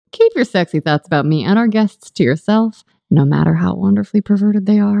Keep your sexy thoughts about me and our guests to yourself, no matter how wonderfully perverted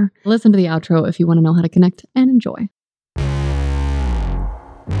they are. Listen to the outro if you want to know how to connect and enjoy.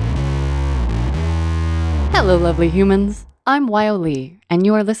 Hello, lovely humans. I'm Wyo Lee, and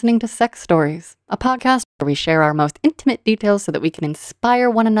you are listening to Sex Stories, a podcast where we share our most intimate details so that we can inspire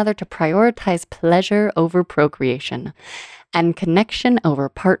one another to prioritize pleasure over procreation, and connection over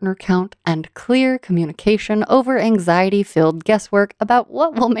partner count, and clear communication over anxiety-filled guesswork about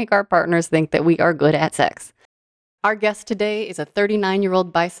what will make our partners think that we are good at sex. Our guest today is a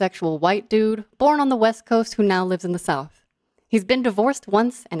 39-year-old bisexual white dude born on the West Coast who now lives in the South. He's been divorced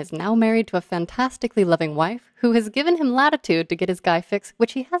once and is now married to a fantastically loving wife who has given him latitude to get his guy fix,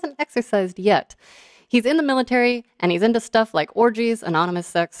 which he hasn't exercised yet. He's in the military, and he's into stuff like orgies, anonymous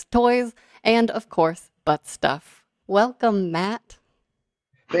sex, toys, and, of course, butt stuff. Welcome, Matt.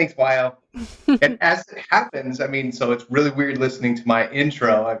 Thanks, Wyo. And as it happens, so it's really weird listening to my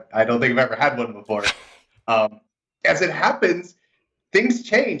intro. I don't think I've ever had one before. As it happens, things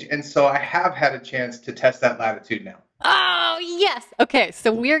change, and so I have had a chance to test that latitude now. Oh, yes. Okay,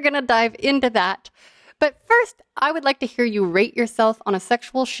 so we're going to dive into that. But first, I would like to hear you rate yourself on a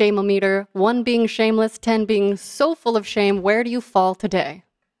sexual shame-o-meter, 1 being shameless, 10 being so full of shame. Where do you fall today?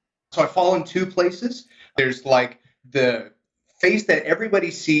 So I fall in 2 places. There's like the face that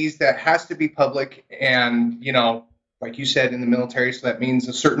everybody sees that has to be public and, like you said, in the military, so that means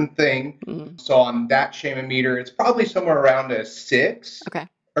a certain thing. Mm-hmm. So on that shame-o-meter, it's probably somewhere around a 6. Okay.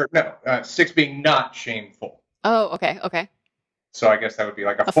 Or no, 6 being not shameful. Oh, okay. So I guess that would be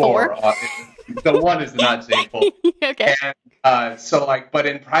like a 4. The 1 is not shameful. Okay. And but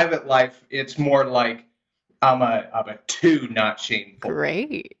in private life, it's more like I'm a 2, not shameful.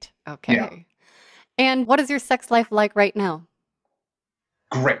 Great. Okay. Yeah. And what is your sex life like right now?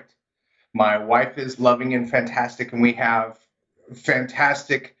 Great. My wife is loving and fantastic, and we have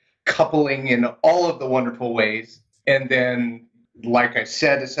fantastic coupling in all of the wonderful ways. And then, like I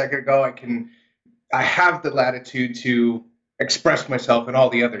said a second ago, I have the latitude to express myself in all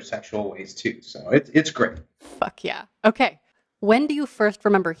the other sexual ways too. So it's great. Fuck yeah. Okay. When do you first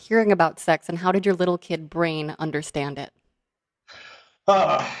remember hearing about sex, and how did your little kid brain understand it?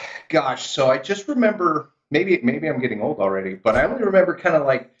 Gosh. So I just remember, maybe I'm getting old already, but I only remember kind of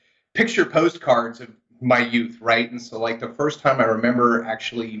like picture postcards of my youth, right? And so like the first time I remember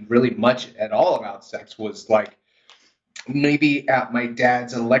actually really much at all about sex was like maybe at my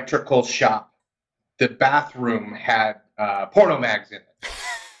dad's electrical shop. The bathroom had porno mags in it.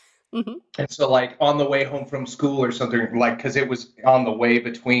 Mm-hmm. And so like on the way home from school or something, like, because it was on the way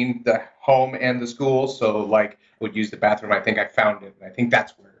between the home and the school. So like I would use the bathroom. I think I found it. And I think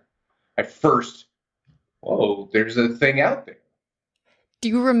that's where I first, there's a thing out there. Do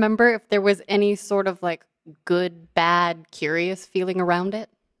you remember if there was any sort of like good, bad, curious feeling around it?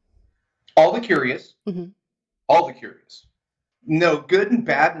 All the curious. Mm-hmm. All the curious. No, good and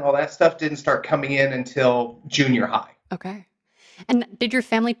bad and all that stuff didn't start coming in until junior high. Okay. And did your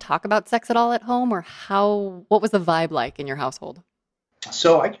family talk about sex at all at home, or what was the vibe like in your household?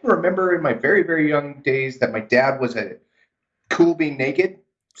 So I can remember in my very, very young days that my dad was cool being naked.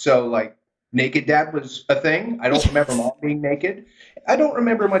 So like naked dad was a thing. I don't remember mom being naked. I don't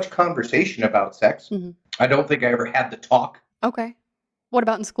remember much conversation about sex. Mm-hmm. I don't think I ever had the talk. Okay. What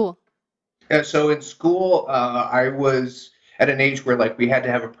about in school? So in school, I was at an age where like we had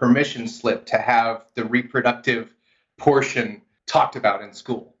to have a permission slip to have the reproductive portion talked about in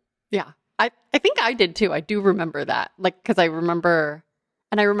school. Yeah, I think I did too. I do remember that. Like, because I remember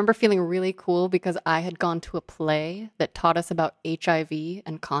feeling really cool because I had gone to a play that taught us about HIV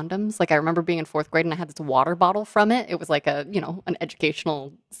and condoms. Like I remember being in 4th grade and I had this water bottle from it. It was like an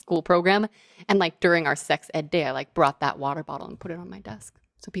educational school program. And like during our sex ed day, I like brought that water bottle and put it on my desk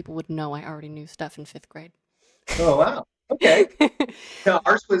so people would know I already knew stuff in 5th grade. Oh, wow. Okay. No,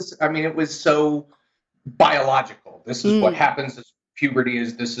 ours was, it was so biological. This is what happens as puberty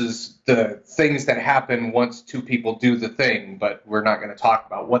is. This is the things that happen once 2 people do the thing, but we're not going to talk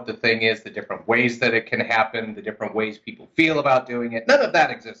about what the thing is, the different ways that it can happen, the different ways people feel about doing it. None of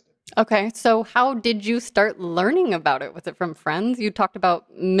that existed. Okay. So how did you start learning about it? Was it from friends? You talked about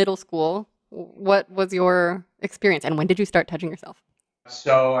middle school. What was your experience, and when did you start touching yourself?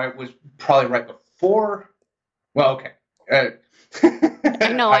 So it was probably right before. Well, okay.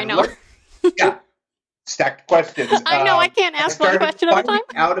 I know. Yeah. Stacked questions. I know. I can't ask one question at a time.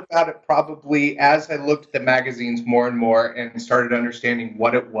 I started finding out about it probably as I looked at the magazines more and more and started understanding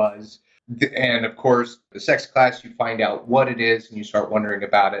what it was. And of course, the sex class, you find out what it is and you start wondering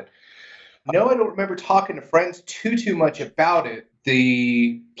about it. No, I don't remember talking to friends too much about it,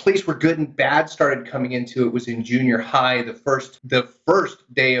 the place where good and bad started coming into it was in junior high, the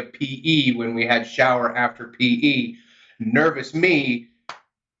first day of PE when we had shower after PE. Nervous me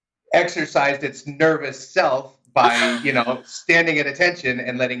exercised its nervous self by, standing at attention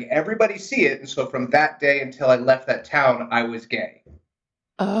and letting everybody see it. And so from that day until I left that town, I was gay.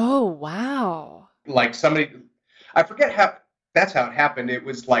 Oh, wow. Like I forget how that's how it happened. It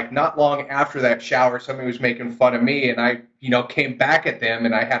was like not long after that shower, somebody was making fun of me, and I, came back at them,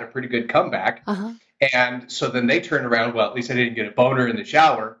 and I had a pretty good comeback. Uh-huh. And so then they turned around. Well, at least I didn't get a boner in the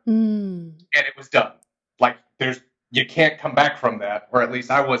shower, and it was done. Like you can't come back from that, or at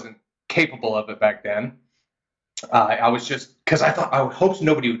least I wasn't capable of it back then. I was just because I thought I would hope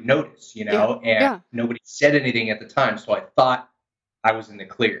nobody would notice, and nobody said anything at the time, so I thought I was in the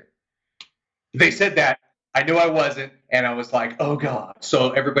clear. They said that. I knew I wasn't, and I was like, oh, God.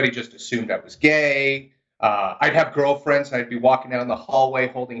 So everybody just assumed I was gay. I'd have girlfriends, and I'd be walking down the hallway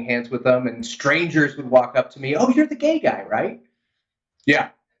holding hands with them, and strangers would walk up to me. Oh, you're the gay guy, right?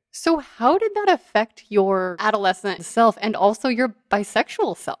 Yeah. So how did that affect your adolescent self and also your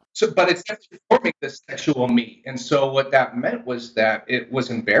bisexual self? But it's actually forming the sexual me. And so what that meant was that it was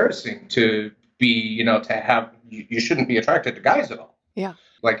embarrassing to be, to have, you shouldn't be attracted to guys at all. Yeah.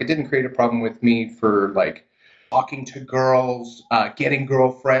 Like, it didn't create a problem with me for, like, talking to girls, getting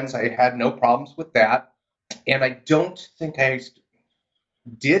girlfriends. I had no problems with that. And I don't think I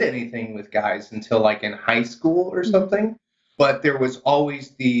did anything with guys until, like, in high school or something. But there was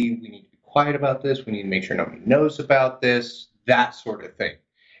always we need to be quiet about this. We need to make sure nobody knows about this, that sort of thing.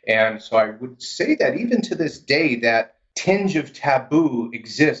 And so I would say that even to this day, that tinge of taboo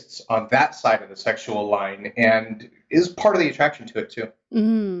exists on that side of the sexual line and is part of the attraction to it too.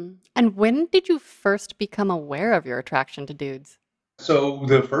 And when did you first become aware of your attraction to dudes? So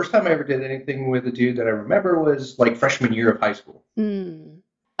the first time I ever did anything with a dude that I remember was like freshman year of high school.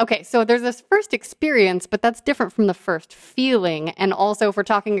 Okay, so there's this first experience, but that's different from the first feeling. And also, if we're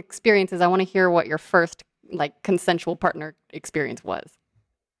talking experiences, I want to hear what your first like consensual partner experience was.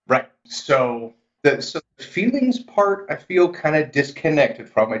 Right. So the feelings part, I feel kind of disconnected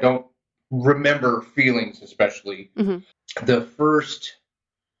from. I don't remember feelings, especially. The first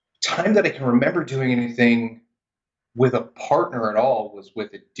time that I can remember doing anything with a partner at all was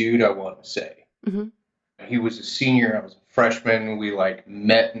with a dude, I want to say. He was a senior, I was a freshman. We like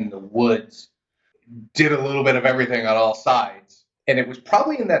met in the woods, did a little bit of everything on all sides. And it was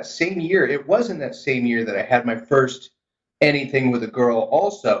probably in that same year. It was in that same year that I had my first anything with a girl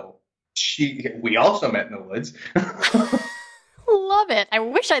also. We also met in the woods. Love it. I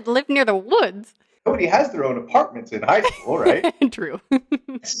wish I'd lived near the woods. Nobody has their own apartments in high school, right? True.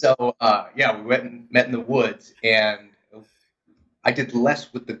 So, we went and met in the woods, and I did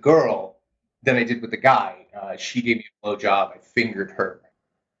less with the girl than I did with the guy. She gave me a blowjob. I fingered her,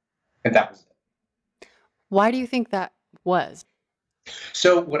 and that was it. Why do you think that was?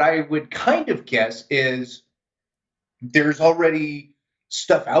 So what I would kind of guess is there's already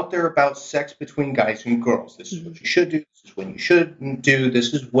stuff out there about sex between guys and girls. This is what you should do. This is when you shouldn't do.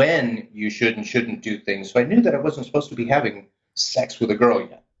 This is when you should and shouldn't do things. So I knew that I wasn't supposed to be having sex with a girl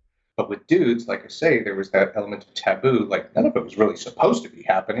yet. But with dudes, like I say, there was that element of taboo. Like none of it was really supposed to be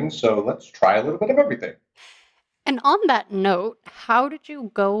happening. So let's try a little bit of everything. And on that note, how did you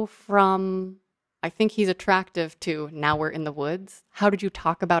go from, I think he's attractive, to now we're in the woods? How did you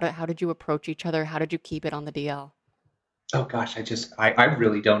talk about it? How did you approach each other? How did you keep it on the DL? Oh, gosh, I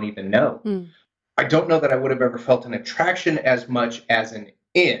really don't even know. I don't know that I would have ever felt an attraction as much as an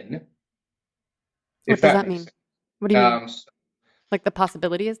in. What does that mean? What do you mean? Like the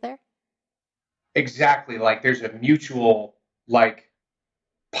possibility is there? Exactly. Like there's a mutual, like,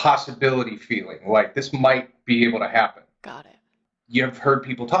 possibility feeling. Like this might be able to happen. Got it. You've heard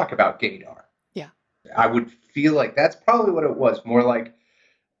people talk about gaydar. Yeah. I would feel like that's probably what it was. More like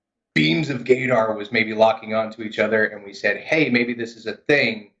beams of gaydar was maybe locking onto each other, and we said, hey, maybe this is a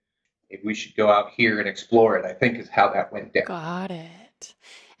thing. Maybe we should go out here and explore it, I think is how that went down. Got it.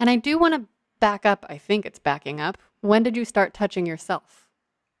 And I do want to back up. I think it's backing up. When did you start touching yourself?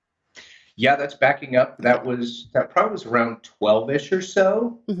 Yeah, that's backing up. That probably was around 12-ish or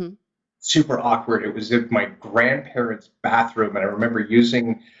so. Super awkward. It was in my grandparents' bathroom, and I remember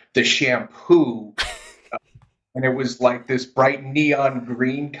using the shampoo. And it was like this bright neon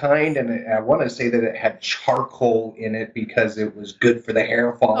green kind, and I want to say that it had charcoal in it because it was good for the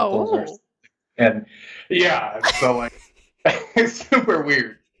hair follicles. And yeah, so like it's super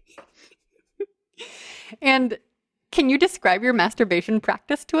weird. And can you describe your masturbation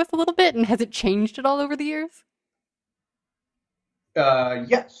practice to us a little bit? And has it changed at all over the years?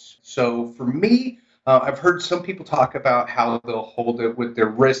 Yes. So for me, I've heard some people talk about how they'll hold it with their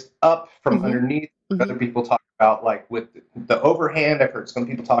wrist up from Mm-hmm. underneath. Mm-hmm. Other people talk about like with the overhand. I've heard some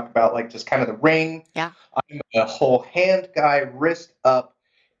people talk about like just kind of the ring. Yeah. I'm a whole hand guy, wrist up,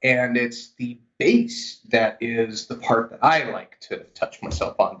 and it's the base that is the part that I like to touch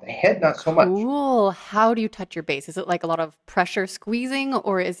myself on. The head, not so much. Cool. How do you touch your base? Is it like a lot of pressure squeezing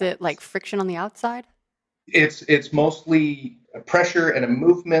or is it like friction on the outside? It's mostly a pressure and a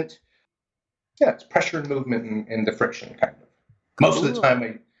movement. Yeah, it's pressure and movement and the friction kind of. Most of the Cool. time,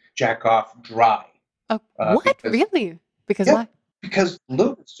 I jack off dry Oh, what? because Really? Because yeah, why? because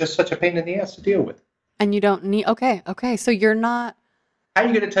lube is just such a pain in the ass to deal with. And you don't need, okay, okay. So you're not, How are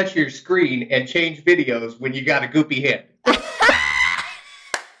you going to touch your screen and change videos when you got a goopy head?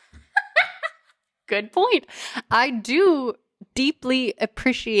 good point. I do deeply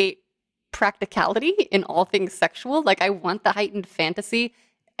appreciate practicality in all things sexual. Like I want the heightened fantasy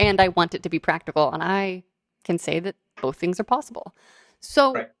and I want it to be practical. And I can say that both things are possible.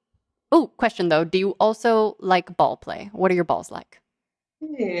 So, Right. oh, question though. Do you also like ball play? What are your balls like?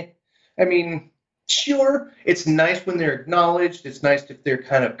 Yeah. I mean, sure, it's nice when they're acknowledged. It's nice if they're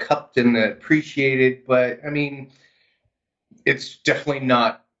kind of cupped and appreciated. But I mean, it's definitely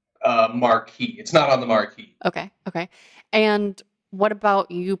not marquee. It's not on the marquee. Okay, okay. And what about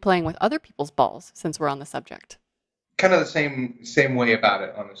you playing with other people's balls since we're on the subject? Kind of the same way about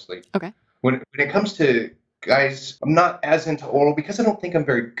it, honestly. Okay. When it comes to guys, I'm not as into oral because I don't think I'm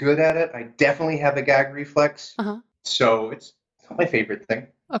very good at it. I definitely have a gag reflex, Uh-huh. so it's not my favorite thing.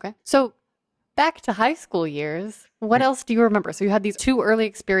 Okay. So back to high school years, what else do you remember? So you had these two early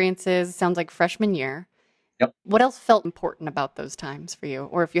experiences, sounds like freshman year. Yep. What else felt important about those times for you?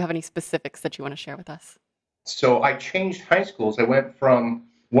 Or if you have any specifics that you want to share with us? So I changed high schools. I went from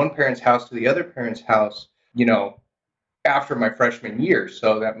one parent's house to the other parent's house, after my freshman year.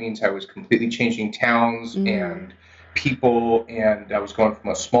 So that means I was completely changing towns and people, and I was going from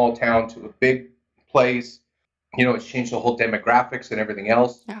a small town to a big place. It's changed the whole demographics and everything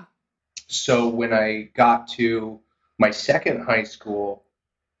else. Yeah. So when I got to my second high school,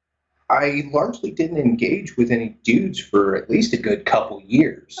 I largely didn't engage with any dudes for at least a good couple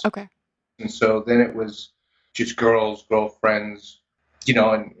years. Okay. And so then it was just girls, girlfriends,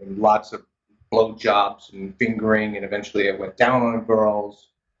 and lots of blowjobs and fingering, and eventually I went down on girls.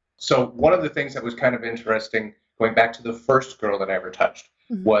 So one of the things that was kind of interesting, going back to the first girl that I ever touched,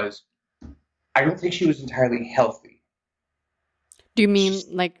 was I don't think she was entirely healthy. Do you mean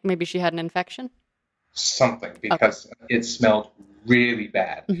like maybe she had an infection? Something, because it smelled really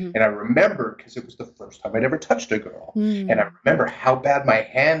bad. Mhm. And I remember, because it was the first time I'd ever touched a girl, and I remember how bad my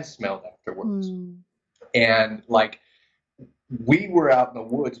hand smelled afterwards. And like, we were out in the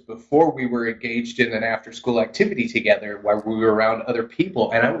woods before we were engaged in an after school activity together while we were around other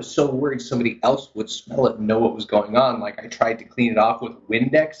people. And I was so worried somebody else would smell it and know what was going on. Like, I tried to clean it off with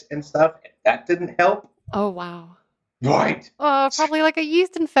Windex and stuff, and that didn't help. Oh, wow. Right. Probably like a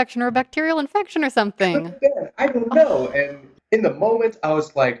yeast infection or a bacterial infection or something. I don't know. And in the moment, I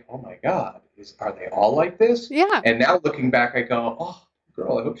was like, oh my God, are they all like this? Yeah. And now looking back, I go, oh,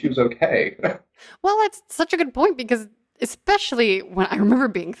 girl, I hope she was okay. Well, that's such a good point because especially when I remember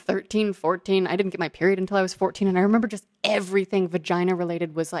being 13, 14, I didn't get my period until I was 14. And I remember just everything vagina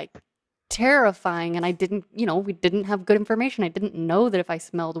related was like terrifying. And I didn't, we didn't have good information. I didn't know that if I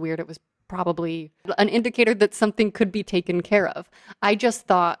smelled weird, it was probably an indicator that something could be taken care of. I just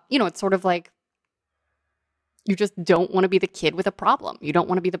thought, it's sort of like you just don't want to be the kid with a problem. You don't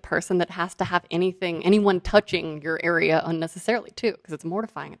want to be the person that has to have anyone touching your area unnecessarily too, because it's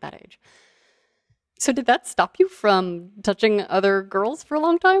mortifying at that age. So did that stop you from touching other girls for a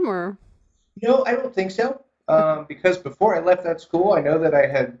long time, or? No, I don't think so. Because before I left that school, I know that I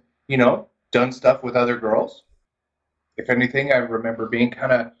had, done stuff with other girls. If anything, I remember being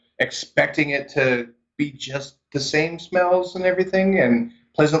kind of expecting it to be just the same smells and everything, and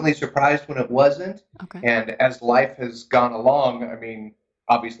pleasantly surprised when it wasn't. Okay. And as life has gone along, I mean,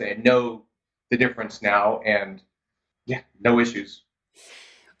 obviously I know the difference now, and yeah, no issues.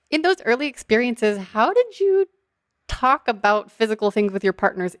 In those early experiences, how did you talk about physical things with your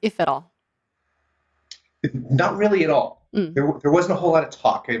partners, if at all? Not really at all. There wasn't a whole lot of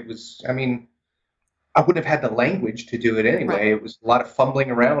talk. It was, I mean, I wouldn't have had the language to do it anyway. Right. It was a lot of fumbling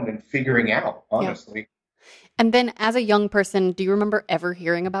around and figuring out, honestly. Yeah. And then as a young person, do you remember ever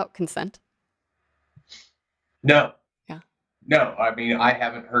hearing about consent? No. Yeah. No, I mean, I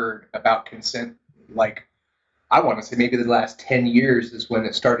haven't heard about consent, like, I want to say maybe the last 10 years is when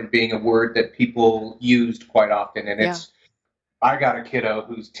it started being a word that people used quite often. And I got a kiddo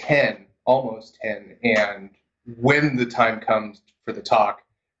who's 10, almost 10, and when the time comes for the talk,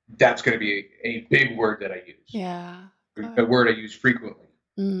 that's going to be a big word that I use. Yeah. A word I use frequently.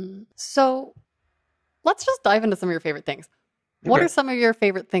 So let's just dive into some of your favorite things. What are some of your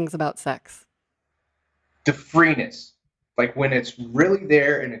favorite things about sex? The freeness. Like when it's really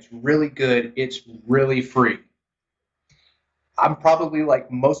there and it's really good, it's really free. I'm probably like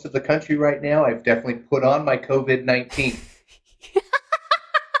most of the country right now. I've definitely put on my COVID-19.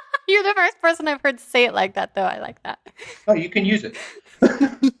 You're the first person I've heard say it like that, though. I like that. Oh, you can use it.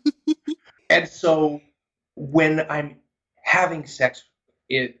 And so when I'm having sex,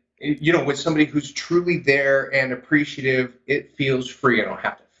 with somebody who's truly there and appreciative, it feels free. I don't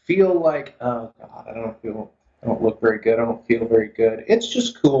have to feel like, oh God, I don't look very good. I don't feel very good. It's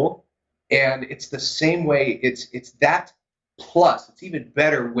just cool. And it's the same way. It's that plus. It's even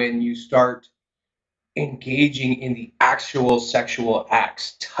better when you start engaging in the actual sexual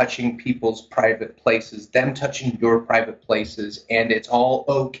acts, touching people's private places, them touching your private places, and it's all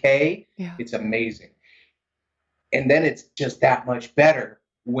okay. Yeah. It's amazing. And then it's just that much better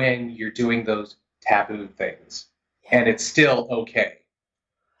when you're doing those taboo things, and it's still okay.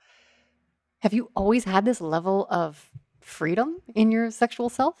 Have you always had this level of freedom in your sexual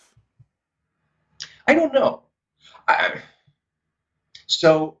self? I don't know.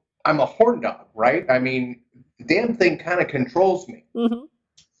 So I'm a horn dog, right? I mean, the damn thing kind of controls me. Mm-hmm.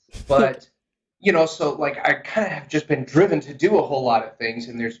 But, so like I kind of have just been driven to do a whole lot of things.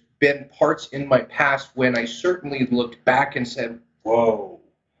 And there's been parts in my past when I certainly looked back and said, whoa,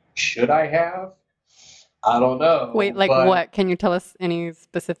 should I have? I don't know. Wait, like what? Can you tell us any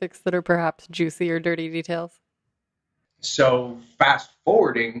specifics that are perhaps juicy or dirty details? So fast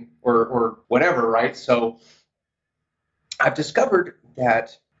forwarding or whatever, right? So I've discovered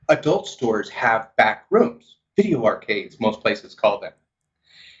that adult stores have back rooms, video arcades, most places call them.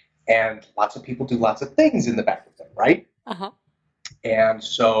 And lots of people do lots of things in the back of them, right? Uh-huh. And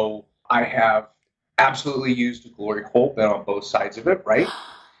so I have absolutely used a glory hole, been on both sides of it, right?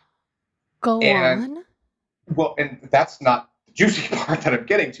 Go on. Well, and that's not the juicy part that I'm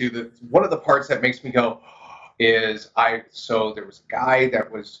getting to. One of the parts that makes me go is so there was a guy that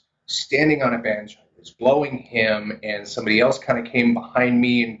was standing on a bench. I was blowing him, and somebody else kind of came behind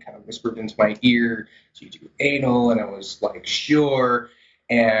me and kind of whispered into my ear, "Do you do anal?" And I was like, "Sure."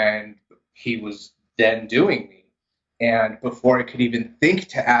 And he was then doing me. And before I could even think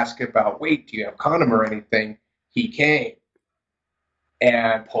to ask about, wait, do you have condom or anything? He came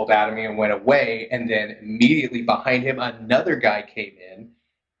and pulled out of me and went away. And then immediately behind him, another guy came in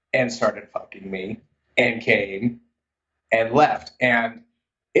and started fucking me and came and left. And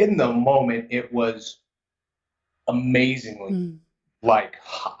in the moment, it was amazingly like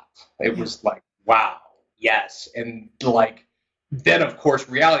hot. It was like, wow, yes. And like, then of course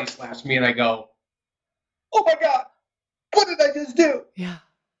reality slaps me and I go, oh my God, what did I just do? Yeah.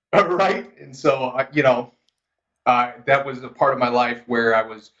 Right. And so, that was a part of my life where I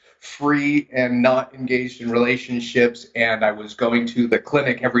was free and not engaged in relationships. And I was going to the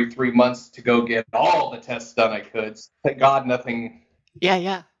clinic every 3 months to go get all the tests done I could. Thank God nothing,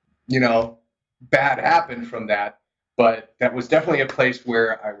 bad happened from that. But that was definitely a place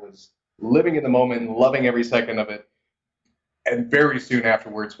where I was living in the moment and loving every second of it. And very soon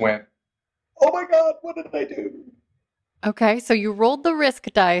afterwards went, oh my God, what did I do? Okay, so you rolled the risk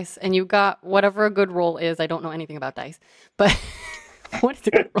dice and you got whatever a good roll is. I don't know anything about dice, but what is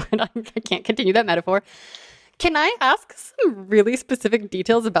a good roll? I can't continue that metaphor. Can I ask some really specific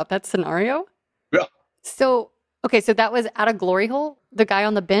details about that scenario? Yeah. So that was at a glory hole? The guy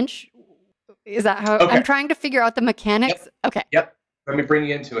on the bench? Is that how? Okay. I'm trying to figure out the mechanics. Yep. Okay. Yep. Let me bring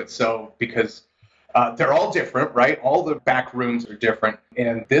you into it. So, because they're all different, right? All the back rooms are different.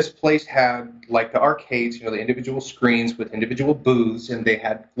 And this place had, like the arcades, the individual screens with individual booths, and they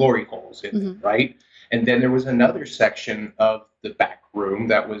had glory holes in it, right? And then there was another section of the back room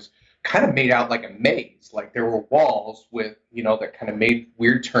that was kind of made out like a maze. Like there were walls with, that kind of made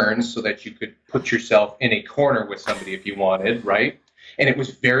weird turns so that you could put yourself in a corner with somebody if you wanted, right? And it was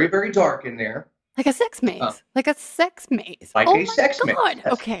very, very dark in there. Like a sex maze. Like a sex maze. Like a sex maze. Yes.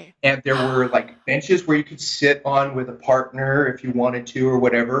 Okay. And there were like benches where you could sit on with a partner if you wanted to or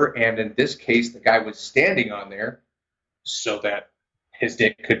whatever. And in this case, the guy was standing on there so that his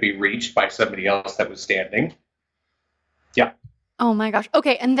dick could be reached by somebody else that was standing. Yeah. Oh my gosh.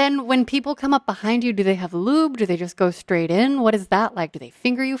 Okay. And then when people come up behind you, do they have lube? Do they just go straight in? What is that like? Do they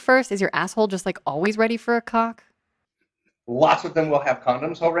finger you first? Is your asshole just like always ready for a cock? Lots of them will have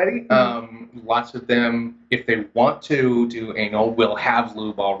condoms already. Lots of them, if they want to do anal, will have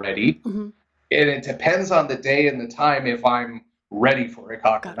lube already. And it depends on the day and the time if I'm ready for a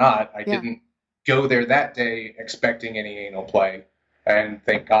cock or not. I didn't go there that day expecting any anal play. And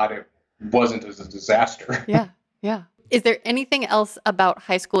thank God it wasn't as a disaster. Yeah. Yeah. Is there anything else about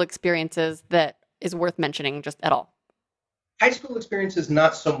high school experiences that is worth mentioning just at all? High school experiences,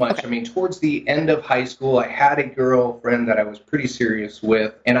 not so Okay. much. I mean, towards the end of high school, I had a girlfriend that I was pretty serious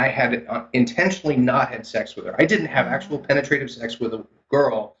with, and I had intentionally not had sex with her. I didn't have actual penetrative sex with a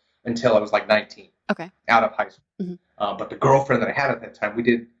girl until I was like 19, Okay. out of high school. Mhm. But the girlfriend that I had at that time, we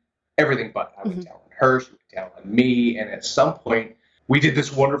did everything but. I went down on her, she went down on me, and at some point, we did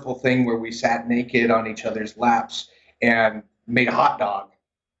this wonderful thing where we sat naked on each other's laps and made a hot dog.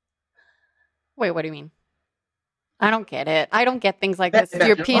 Wait, what do you mean? I don't get it. I don't get things like this. Your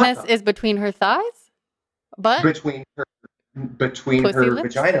Imagine a hot penis dog is between her thighs? But between pussy her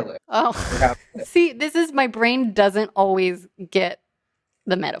lips? vagina lips. Oh. See, this is my brain doesn't always get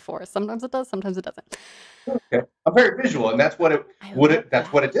the metaphor. Sometimes it does, sometimes it doesn't. Okay. I'm very visual, and that's what I love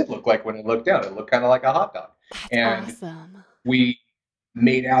that's what it did look like when it looked down. It looked kind of like a hot dog. That's And awesome. we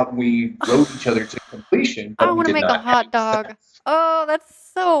made out and we rode each other to completion, I but we want to did make a not hot have dog. sex. Oh,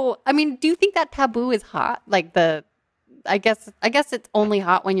 that's so. I mean, do you think that taboo is hot? Like I guess it's only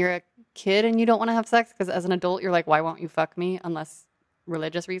hot when you're a kid and you don't want to have sex because as an adult you're like, why won't you fuck me unless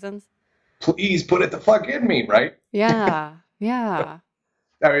religious reasons? Please put it the fuck in me, right? Yeah. Yeah.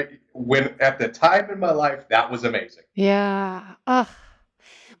 I mean, when at the time in my life, that was amazing. Yeah. Ugh.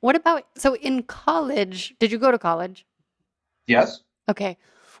 What about so in college? Did you go to college? Yes. Okay.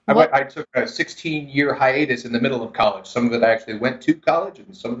 What? I took a 16-year hiatus in the middle of college. Some of it I actually went to college,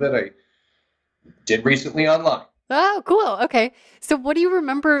 and some of it I did recently online. Oh, cool. Okay. So what do you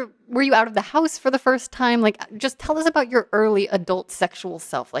remember? Were you out of the house for the first time? Like, just tell us about your early adult sexual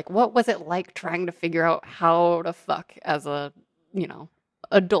self. Like, what was it like trying to figure out how to fuck as a,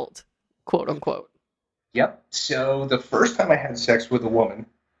 adult, quote unquote? Yep. So the first time I had sex with a woman,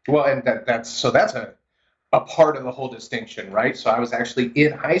 well, and that's a part of the whole distinction, right? So I was actually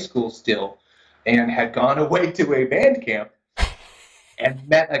in high school still, and had gone away to a band camp and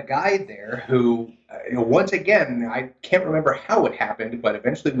met a guy there who, once again, I can't remember how it happened, but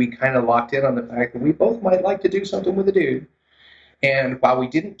eventually we kind of locked in on the fact that we both might like to do something with a dude. And while we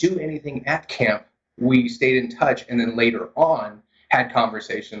didn't do anything at camp, we stayed in touch, and then later on had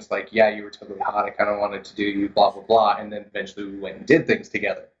conversations like, yeah, you were totally hot, I kind of wanted to do you, blah, blah, blah. And then eventually we went and did things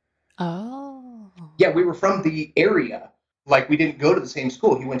together. Oh. Yeah, we were from the area. Like, we didn't go to the same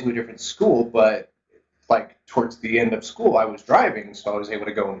school. He went to a different school, but like towards the end of school, I was driving, so I was able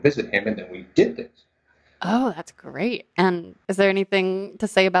to go and visit him, and then we did things. Oh, that's great. And is there anything to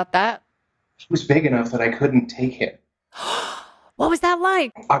say about that? He was big enough that I couldn't take him. What was that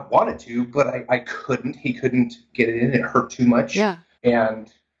like? I wanted to, but I couldn't. He couldn't get it in. It hurt too much. Yeah.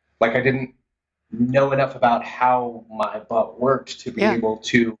 And like, I didn't know enough about how my butt worked to be able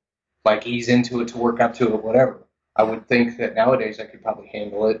to like ease into it, to work up to it, whatever. I would think that nowadays I could probably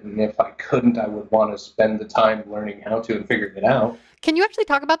handle it, and if I couldn't, I would want to spend the time learning how to and figuring it out. Can you actually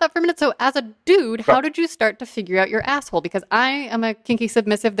talk about that for a minute? So, as a dude, how did you start to figure out your asshole? Because I am a kinky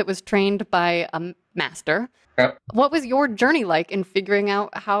submissive that was trained by a master. Yep. What was your journey like in figuring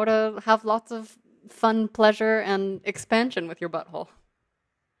out how to have lots of fun, pleasure, and expansion with your butthole?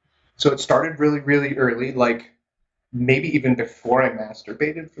 So it started really, really early, like maybe even before I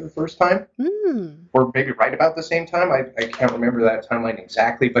masturbated for the first time, or maybe right about the same time. I can't remember that timeline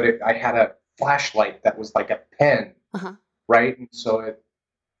exactly, but I had a flashlight that was like a pen, right? And so it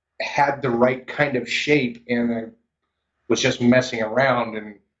had the right kind of shape, and I was just messing around,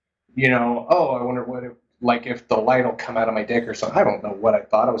 and I wonder what it, like if the light will come out of my dick or something. I don't know what I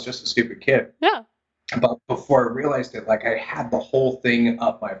thought. I was just a stupid kid. Yeah. But before I realized it, like I had the whole thing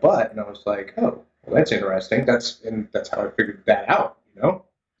up my butt, and I was like, oh, well, that's interesting. That's how I figured that out,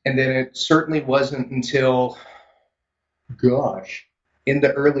 And then it certainly wasn't until, gosh, in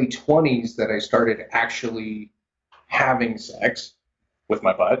the early 20s that I started actually having sex with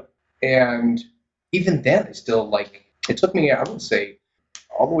my butt. And even then, I still it took me, I would say,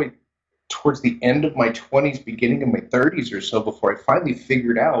 all the way towards the end of my 20s, beginning of my 30s or so, before I finally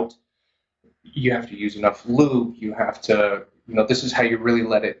figured out you have to use enough lube. You have to, this is how you really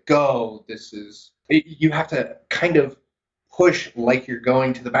let it go. You have to kind of push like you're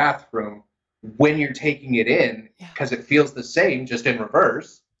going to the bathroom when you're taking it in, because it feels the same, just in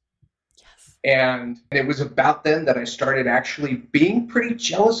reverse. Yes. And it was about then that I started actually being pretty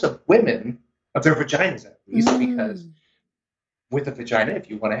jealous of women, of their vaginas at least, because with a vagina, if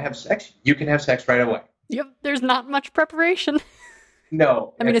you want to have sex, you can have sex right away. Yep, there's not much preparation.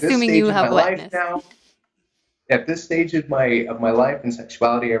 No. I mean, assuming you have wetness. Now, at this stage of my life and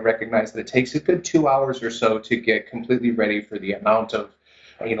sexuality, I recognize that it takes a good 2 hours or so to get completely ready for the amount of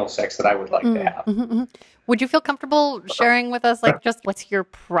anal sex that I would like to have. Mm-hmm. Would you feel comfortable sharing with us, like, just what's your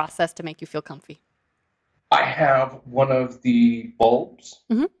process to make you feel comfy? I have one of the bulbs,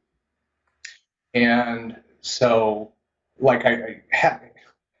 Mhm. and so like I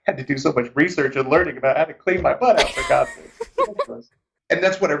had to do so much research and learning about how to clean my butt out for God's sake. And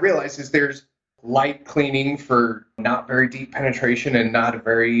that's what I realized is there's light cleaning for not very deep penetration and not a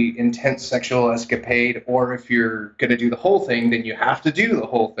very intense sexual escapade, or if you're going to do the whole thing, then you have to do the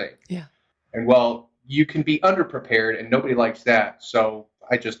whole thing. Yeah. And well, you can be underprepared, and nobody likes that. So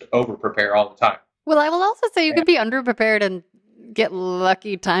I just over-prepare all the time. Well, I will also say you And can be underprepared and get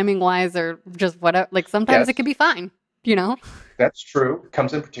lucky timing-wise or just whatever. Like, sometimes it yes, can be fine, you know? that's true. It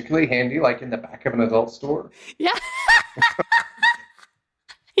comes in particularly handy, like in the back of an adult store. Yeah.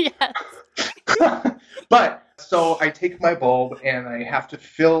 Yes. But so I take my bulb and I have to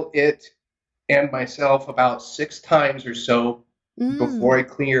fill it and myself about 6 times or so before I Mm.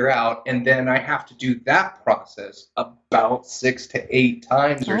 clear out, and then I have to do that process about 6 to 8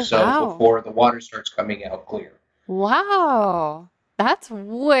 times or Oh, so wow. before the water starts coming out clear. Wow. That's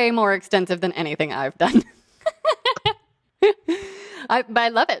way more extensive than anything I've done. But I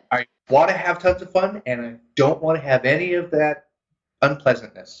love it. I want to have tons of fun, and I don't want to have any of that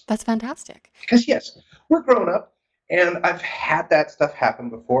unpleasantness. That's fantastic. Because yes, we're grown up, and I've had that stuff happen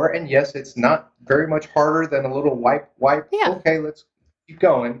before, and yes, it's not very much harder than a little wipe. Yeah. Okay, let's keep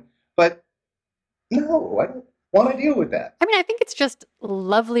going. But no, I don't want to deal with that. I mean, I think it's just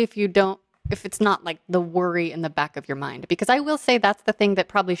lovely if it's not like the worry in the back of your mind. Because I will say that's the thing that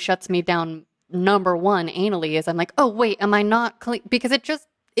probably shuts me down number one anally is I'm like, oh, wait, am I not clean? Because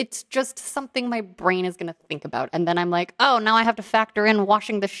it's just something my brain is going to think about. And then I'm like, oh, now I have to factor in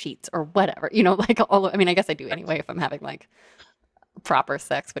washing the sheets or whatever. Like I mean, I guess I do anyway if I'm having like proper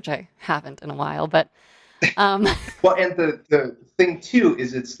sex, which I haven't in a while. But um, Well, and the thing too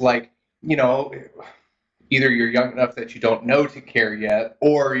is it's like, you know, either you're young enough that you don't know to care yet,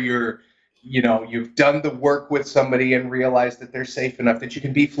 or you've done the work with somebody and realized that they're safe enough that you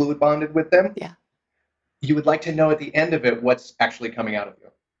can be fluid bonded with them. yeah. You would like to know at the end of it what's actually coming out of you.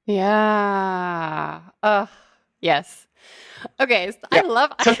 Yeah. Yes. Okay. So I Yeah,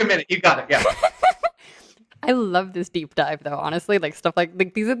 love. took a minute. You got it. Yeah. I love this deep dive though, honestly. Like stuff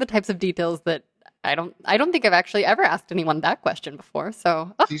like these are the types of details that I don't think I've actually ever asked anyone that question before.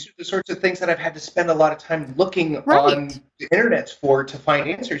 So, These are the sorts of things that I've had to spend a lot of time looking on right. the internet for to find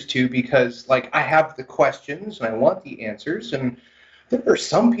answers to, because like I have the questions and I want the answers, and there are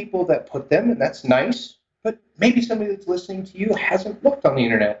some people that put them, and that's nice, but maybe somebody that's listening to you hasn't looked on the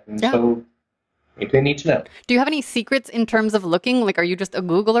internet, and Yeah. so maybe they need to know. Do you have any secrets in terms of looking? Like, are you just a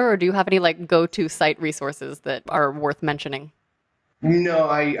Googler or do you have any like go-to site resources that are worth mentioning? No,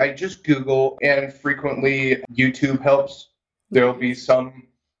 I just Google, and frequently YouTube helps. There'll be Nice. some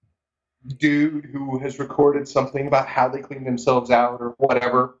dude who has recorded something about how they clean themselves out or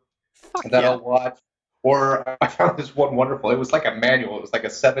whatever Fuck that yeah. I'll watch. Or I found this one wonderful. It was like a manual. It was like a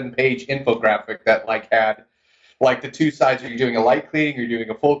 7-page infographic that like had like the two sides. Are you doing a light cleaning? You're doing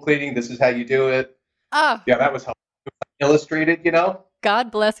a full cleaning. This is how you do it. Ah, Yeah, that was helpful. Illustrated, you know?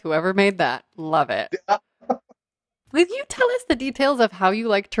 God bless whoever made that. Love it. Will you tell us the details of how you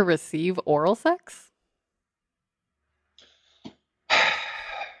like to receive oral sex?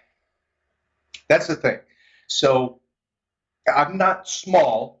 That's the thing. So I'm not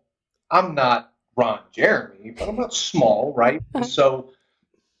small. I'm not Ron Jeremy, but I'm not small, right? And so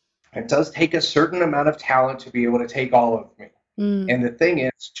it does take a certain amount of talent to be able to take all of me. Mm, And the thing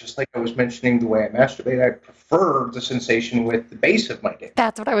is, just like I was mentioning the way I masturbate, I prefer the sensation with the base of my dick.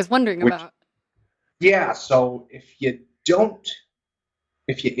 that's what I was wondering Which, about. yeah, so if you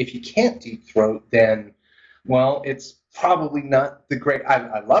can't deep throat, then, well, it's probably not the great.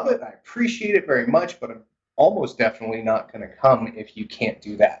 I love it. I appreciate it very much, but I'm almost definitely not going to come if you can't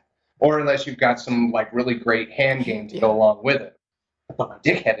do that. Or unless you've got some like really great hand game to go Yeah. along with it. But my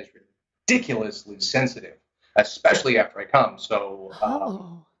dickhead is ridiculously sensitive, especially after I come. So,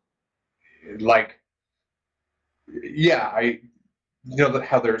 Oh. like, yeah, you know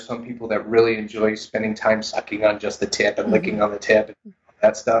how there are some people that really enjoy spending time sucking on just the tip and Mhm. licking on the tip and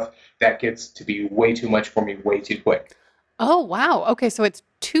that stuff. That gets to be way too much for me way too quick. Oh, wow. Okay, so it's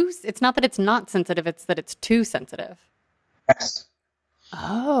not that it's not sensitive, it's that it's too sensitive. Yes,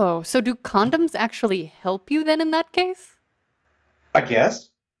 Oh, so do condoms actually help you then in that case? I guess.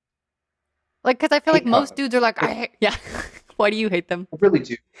 Like, because I feel I like hate most condoms. dudes are like, yeah. Why do you hate them? I really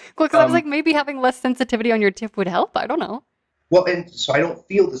do. Well, because I was like, Um, maybe having less sensitivity on your tip would help. I don't know. well, and so I don't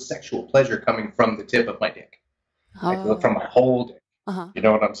feel the sexual pleasure coming from the tip of my dick. I feel it from Oh, my whole dick. uh-huh. You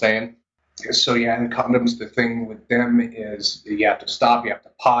know what I'm saying? So yeah, and condoms, the thing with them is you have to stop, you have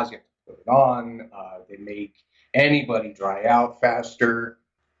to pause, you have to put it on. They make anybody dry out faster.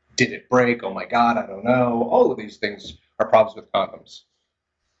 Did it break? Oh my God, I don't know. All of these things are problems with condoms.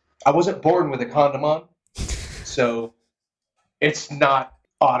 I wasn't born with a condom on, so it's not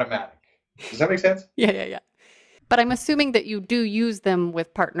automatic. Does that make sense? Yeah. But I'm assuming that you do use them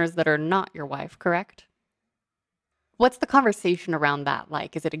with partners that are not your wife, correct? What's the conversation around that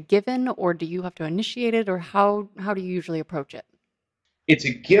like? Is it a given or do you have to initiate it or how do you usually approach it? It's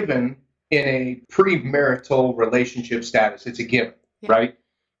a given in a premarital relationship status. It's a given, Yeah. right?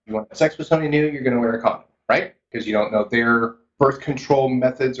 You want to have sex with somebody new, you're going to wear a condom, right? Because you don't know their birth control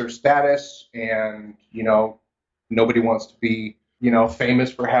methods or status, and nobody wants to be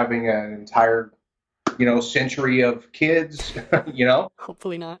famous for having an entire century of kids,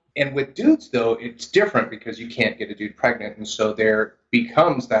 Hopefully not. And with dudes, though, it's different because you can't get a dude pregnant. And so there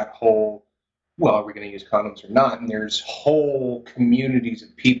becomes that whole, well, are we going to use condoms or not? And there's whole communities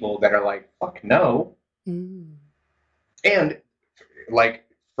of people that are like, fuck no. Mm. And like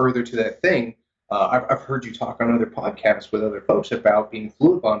further to that thing, I've heard you talk on other podcasts with other folks about being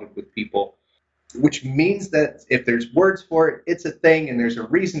fluid bonded with people, which means that if there's words for it, it's a thing. And there's a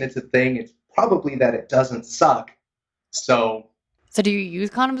reason it's a thing. It's probably that it doesn't suck. So So do you use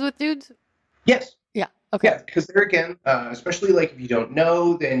condoms with dudes? yes. Yeah. Okay. Yeah, because there again, especially like if you don't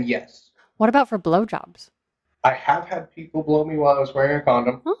know, then yes. What about for blowjobs? I have had people blow me while I was wearing a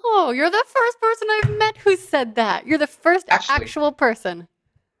condom. Oh, you're the first person I've met who said that. You're the first Actually, actual person.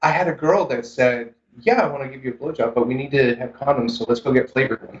 I had a girl that said, yeah, I want to give you a blowjob, but we need to have condoms, so let's go get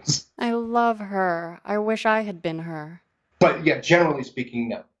flavored ones. I love her. I wish I had been her. But yeah, generally speaking,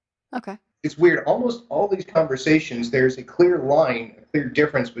 no. Okay. It's weird. Almost all these conversations, there's a clear line, a clear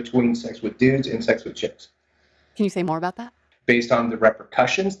difference between sex with dudes and sex with chicks. Can you say more about that? Based on the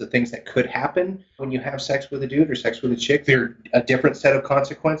repercussions, the things that could happen when you have sex with a dude or sex with a chick, there are a different set of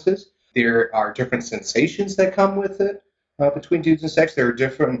consequences. There are different sensations that come with it between dudes and sex. There are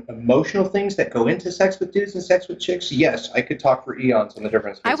different emotional things that go into sex with dudes and sex with chicks. Yes, I could talk for eons on the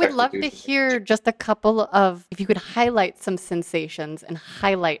difference between I would sex love with to dudes hear just a couple of, if you could highlight some sensations and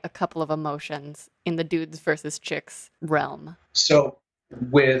highlight a couple of emotions in the dudes versus chicks realm. So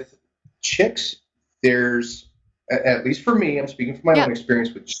with chicks, there's, at least for me, I'm speaking from my own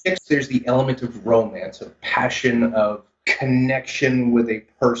experience with chicks, there's the element of romance, of passion, of connection with a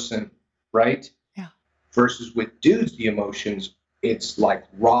person, right? Yeah. Versus with dudes, the emotions, it's like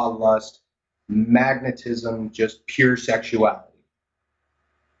raw lust, magnetism, just pure sexuality.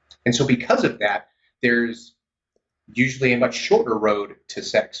 And so because of that, there's usually a much shorter road to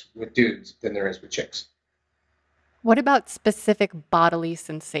sex with dudes than there is with chicks. What about specific bodily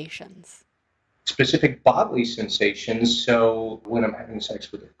sensations? Specific bodily sensations. So when I'm having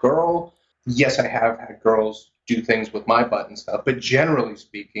sex with a girl, yes, I have had girls do things with my butt and stuff, but generally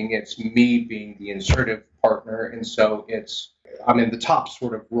speaking, it's me being the insertive partner. And so I'm in the top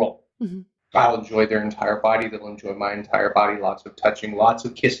sort of role. Mm-hmm. I'll enjoy their entire body. They'll enjoy my entire body. Lots of touching, lots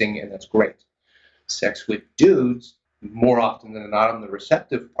of kissing, and that's great. Sex with dudes, more often than not, I'm the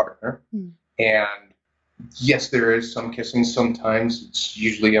receptive partner. Mm. And yes, there is some kissing. Sometimes it's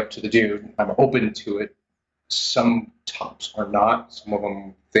usually up to the dude. I'm open to it. Some tops are not. Some of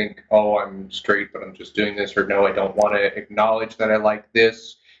them think, oh, I'm straight, but I'm just doing this. Or no, I don't want to acknowledge that I like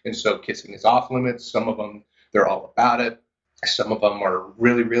this. And so kissing is off limits. Some of them, they're all about it. Some of them are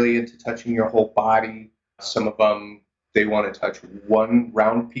really, really into touching your whole body. Some of them, they want to touch one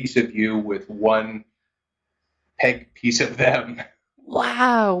round piece of you with one peg piece of them.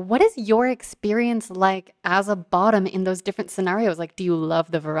 Wow. What is your experience like as a bottom in those different scenarios? Like, do you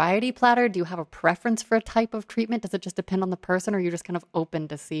love the variety platter? Do you have a preference for a type of treatment? Does it just depend on the person, or are you just kind of open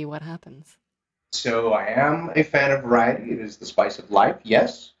to see what happens? So I am a fan of variety. It is the spice of life,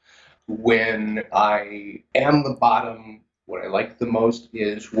 yes. When I am the bottom, what I like the most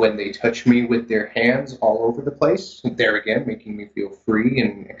is when they touch me with their hands all over the place. There again, making me feel free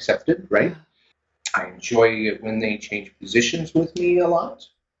and accepted, right? Yeah. I enjoy it when they change positions with me a lot,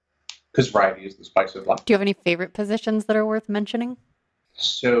 because variety is the spice of life. Do you have any favorite positions that are worth mentioning?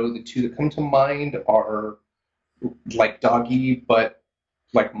 So the two that come to mind are like doggy, but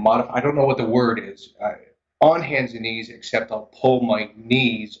like modified. I don't know what the word is. On hands and knees, except I'll pull my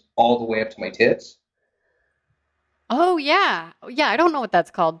knees all the way up to my tits. Oh, yeah. Yeah, I don't know what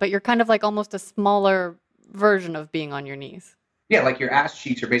that's called, but you're kind of like almost a smaller version of being on your knees. Yeah, like your ass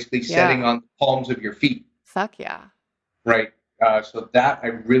cheeks are basically setting on the palms of your feet. Fuck yeah. Right. So that I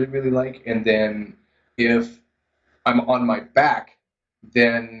really, really like. And then if I'm on my back,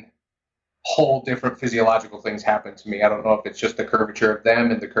 then whole different physiological things happen to me. I don't know if it's just the curvature of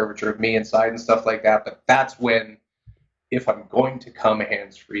them and the curvature of me inside and stuff like that, but that's when, if I'm going to come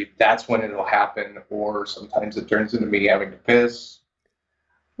hands-free, that's when it'll happen, or sometimes it turns into me having to piss.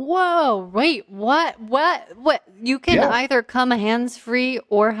 Whoa, wait, what? You can Yeah. either come hands-free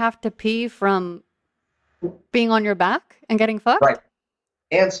or have to pee from being on your back and getting fucked? Right.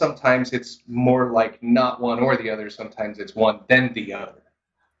 And sometimes it's more like not one or the other. Sometimes it's one, then the other.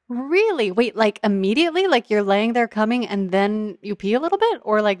 Really? Wait, like immediately? Like you're laying there coming and then you pee a little bit?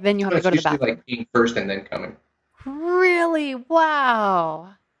 Or like then you have So to go it's to the usually bathroom? like being first and then coming. Really?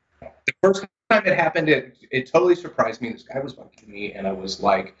 Wow. The first time it happened, it totally surprised me. This guy was bugging me, and I was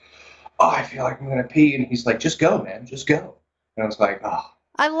like, oh, I feel like I'm going to pee. And he's like, just go, man, just go. And I was like, oh,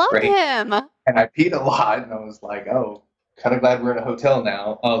 I love great. him. And I peed a lot, and I was like, oh, kind of glad we're in a hotel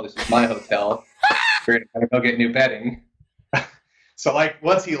now. Oh, this is my hotel. We're going to go get new bedding. So, like,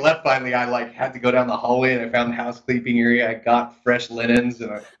 once he left finally, I, like, had to go down the hallway, and I found the housekeeping area. I got fresh linens,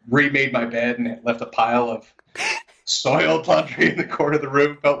 and I remade my bed, and it left a pile of soiled laundry in the corner of the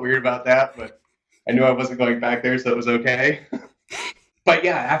room. Felt weird about that, but I knew I wasn't going back there, so it was okay. But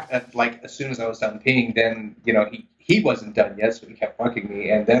yeah, after, like, as soon as I was done peeing, then, you know, he wasn't done yet, so he kept fucking me,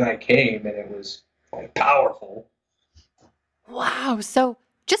 and then I came, and it was, like, powerful. Wow. So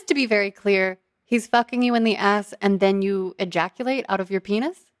just to be very clear, he's fucking you in the ass and then you ejaculate out of your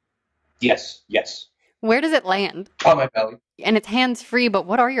penis? Yes, yes. Where does it land? On my belly. And it's hands-free, but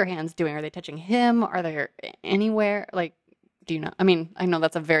what are your hands doing? Are they touching him? Are they anywhere? Like, do you know? I mean, I know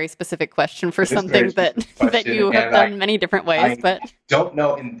that's a very specific question for It is a something very that specific question, that you have and done many different ways, I but don't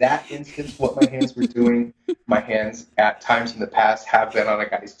know in that instance what my hands were doing. My hands at times in the past have been on a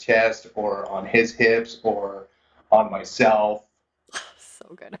guy's chest or on his hips or on myself.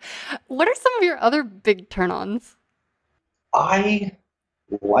 so good. What are some of your other big turn-ons? I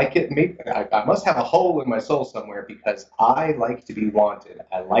like it. Maybe I must have a hole in my soul somewhere because I like to be wanted.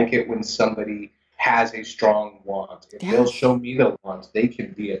 I like it when somebody has a strong want. If they'll Yes. show me the want, they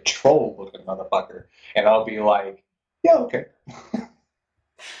can be a troll-looking motherfucker, and I'll be like, yeah, okay.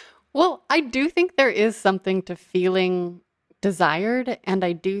 Well, I do think there is something to feeling desired, and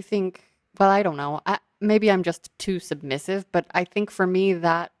I do think, well, I don't know. Maybe I'm just too submissive, but I think for me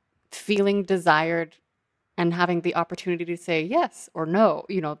that feeling desired and having the opportunity to say yes or no,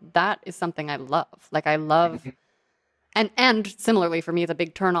 that is something I love. Like I love, and similarly for me, it's a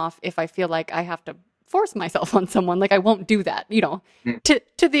big turnoff if I feel like I have to force myself on someone. Like I won't do that, Mm.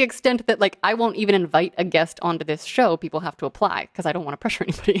 to the extent that like I won't even invite a guest onto this show. People have to apply because I don't want to pressure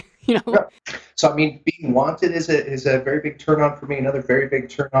anybody, Yeah. So I mean, being wanted is a very big turn on for me. Another very big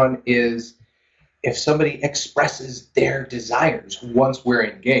turn on is if somebody expresses their desires once we're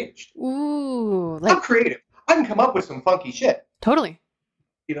engaged. Ooh, I'm like creative. I can come up with some funky shit. totally.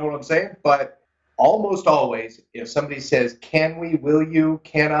 You know what I'm saying? But almost always, if somebody says, "Can we? Will you?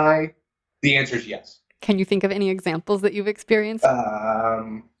 Can I?" the answer is yes. Can you think of any examples that you've experienced?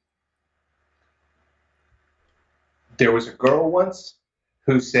 There was a girl once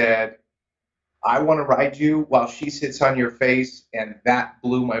who said, I want to ride you while she sits on your face, and that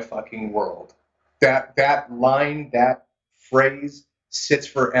blew my fucking world. That line, that phrase sits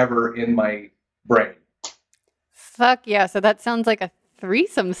forever in my brain. Fuck yeah. So that sounds like a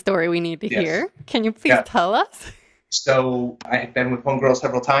threesome story we need to Yes. hear. Can you please Yeah. tell us? So I had been with Homegirl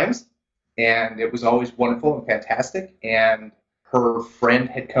several times, and it was always wonderful and fantastic. And her friend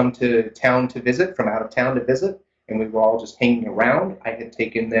had come to town to visit, from out of town to visit, and we were all just hanging around. I had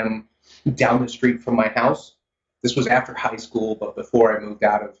taken them down the street from my house. This was after high school, but before I moved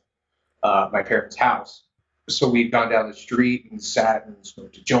out of my parents' house. So we'd gone down the street and sat and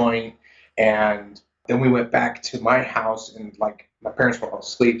smoked a joint, and then we went back to my house, and like my parents were all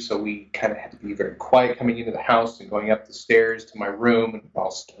asleep, so we kind of had to be very quiet coming into the house and going up the stairs to my room, and all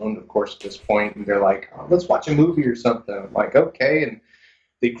stoned, of course, at this point. And they're like, oh, let's watch a movie or something. I'm like, okay. And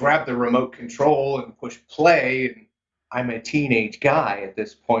they grab the remote control and push play, and I'm a teenage guy at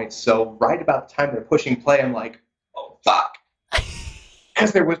this point. So right about the time they're pushing play, I'm like, oh, fuck.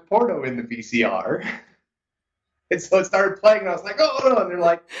 Because there was porno in the VCR. And so it started playing, and I was like, oh, no. And they're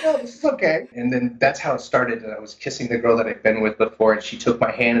like, no, this is okay. And then that's how it started. And I was kissing the girl that I'd been with before, and she took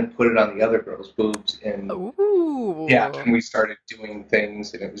my hand and put it on the other girl's boobs. And Ooh. yeah, and we started doing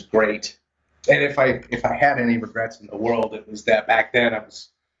things, and it was great. And if I had any regrets in the world, it was that back then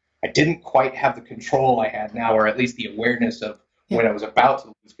I didn't quite have the control I had now, or at least the awareness of when I was about to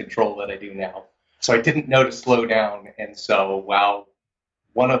lose control that I do now. So I didn't know to slow down. And so while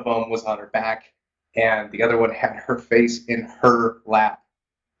one of them was on her back and the other one had her face in her lap,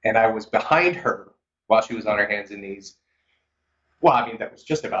 and I was behind her while she was on her hands and knees. Well, I mean, that was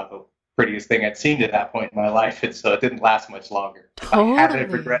just about the prettiest thing I'd seen to that point in my life, and so it didn't last much longer. If I had a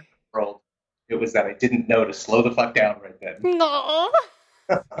regret in the world, it was that I didn't know to slow the fuck down right then. No.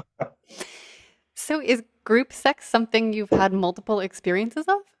 So is group sex something you've had multiple experiences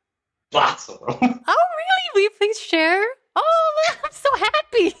of? Lots of them. Oh, really? Will you please share? Oh, I'm so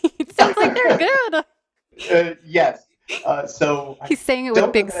happy. It sounds like they're good. Yes. So he's saying it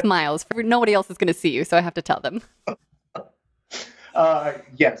with big smiles. Nobody else is going to see you, so I have to tell them.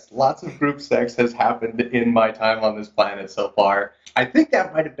 Yes, lots of group sex has happened in my time on this planet so far. I think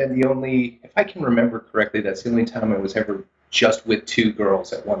that might have been the only, if I can remember correctly, that's the only time I was ever just with two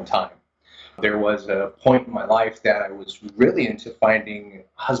girls at one time. There was a point in my life that I was really into finding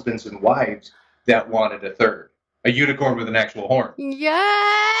husbands and wives that wanted a third. A unicorn with an actual horn.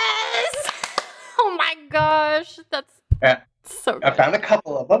 Yes! Oh my gosh, that's so good. I found a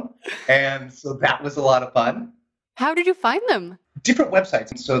couple of them, and so that was a lot of fun. How did you find them? Different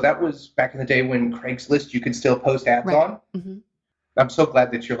websites. So that was back in the day when Craigslist you could still post ads on. Mm-hmm. I'm so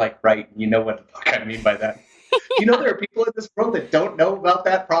glad that you're like, right, you know what the fuck I mean by that. You know, there are people in this world that don't know about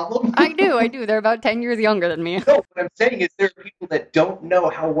that problem. I do. They're about 10 years younger than me. No, what I'm saying is there are people that don't know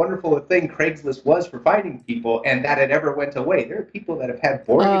how wonderful a thing Craigslist was for finding people and that it ever went away. There are people that have had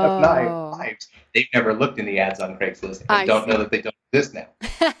boring enough lives. They've never looked in the ads on Craigslist and don't know that they don't exist now.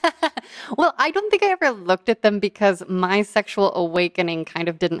 Well, I don't think I ever looked at them because my sexual awakening kind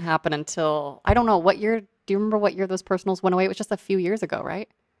of didn't happen until, I don't know, what year, do you remember what year those personals went away? It was just a few years ago, right?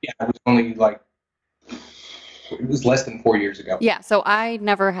 Yeah, it was only it was less than 4 years ago. Yeah, so I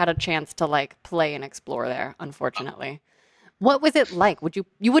never had a chance to play and explore there, unfortunately. What was it like?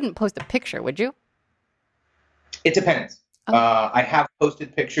 You wouldn't post a picture, would you? It depends. Oh. I have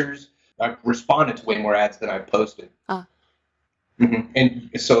posted pictures. I've responded to way more ads than I've posted. Mm-hmm. And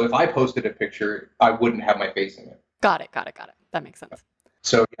so if I posted a picture, I wouldn't have my face in it. Got it. That makes sense.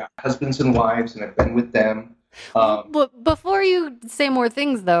 So yeah, husbands and wives, and I've been with them. But before you say more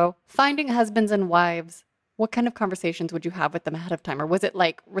things, though, finding husbands and wives, what kind of conversations would you have with them ahead of time? Or was it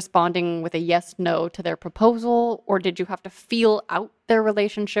like responding with a yes, no to their proposal? Or did you have to feel out their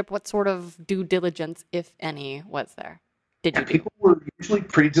relationship? What sort of due diligence, if any, was there? People were usually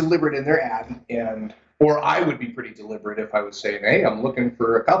pretty deliberate in their ad, or I would be pretty deliberate if I was saying, hey, I'm looking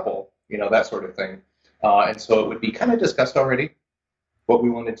for a couple, that sort of thing. And so it would be kind of discussed already what we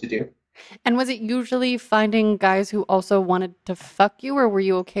wanted to do. And was it usually finding guys who also wanted to fuck you, or were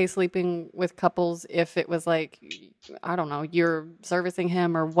you okay sleeping with couples if it was like, I don't know, you're servicing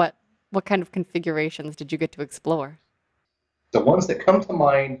him, or what kind of configurations did you get to explore? The ones that come to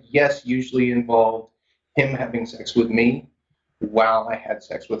mind, yes, usually involved him having sex with me while I had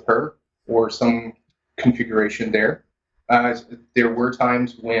sex with her, or some configuration there. There were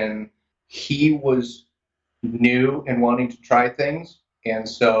times when he was new and wanting to try things, and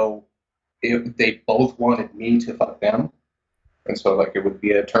so they both wanted me to fuck them, and so it would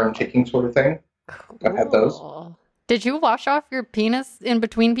be a turn-taking sort of thing. Cool. I've had those. Did you wash off your penis in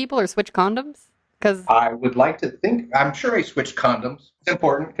between people or switch condoms? Because I would like to think, I'm sure I switched condoms. It's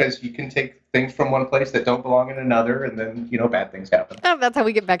important because you can take things from one place that don't belong in another, and then bad things happen. Oh, that's how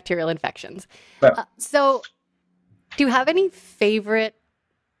we get bacterial infections. Yeah. So, do you have any favorite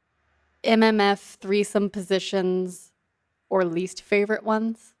MMF threesome positions or least favorite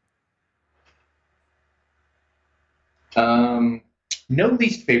ones? No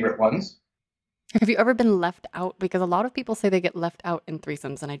least favorite ones. Have you ever been left out? Because a lot of people say they get left out in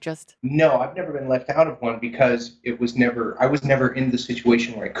threesomes, and No, I've never been left out of one because I was never in the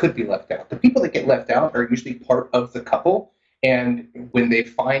situation where I could be left out. The people that get left out are usually part of the couple, and when they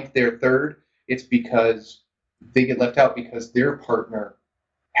find their third, it's because they get left out because their partner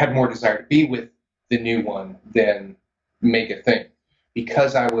had more desire to be with the new one than make a thing.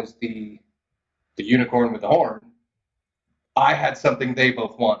 Because I was the unicorn with the horn, I had something they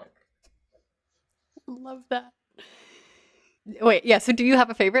both wanted. Love that. Wait, yeah, so do you have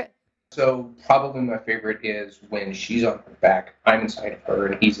a favorite? So probably my favorite is when she's on her back, I'm inside of her,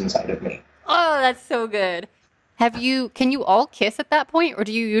 and he's inside of me. Oh, that's so good. Can you all kiss at that point, or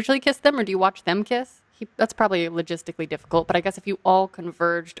do you usually kiss them, or do you watch them kiss? That's probably logistically difficult, but I guess if you all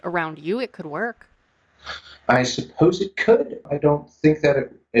converged around you, it could work. I suppose it could. I don't think that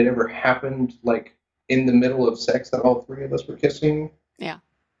it ever happened, in the middle of sex that all three of us were kissing. Yeah.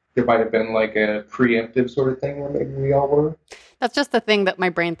 There might have been a preemptive sort of thing where maybe we all were. That's just the thing that my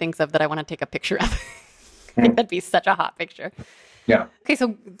brain thinks of that I want to take a picture of. I think that'd be such a hot picture. Yeah. Okay,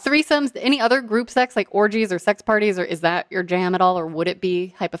 so threesomes, any other group sex, like orgies or sex parties, or is that your jam at all, or would it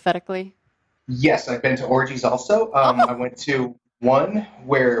be, hypothetically? Yes, I've been to orgies also. I went to one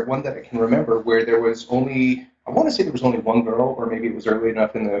that I can remember where there was only I want to say there was only one girl, or maybe it was early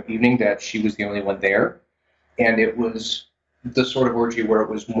enough in the evening that she was the only one there. And it was the sort of orgy where it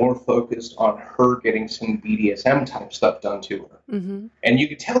was more focused on her getting some BDSM type stuff done to her. Mm-hmm. And you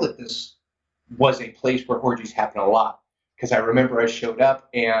could tell that this was a place where orgies happen a lot. Because I remember I showed up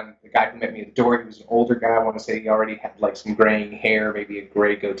and the guy who met me at the door, he was an older guy. I want to say he already had like some graying hair, maybe a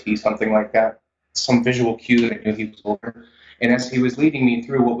gray goatee, something like that. Some visual cue that I knew he was older. And as he was leading me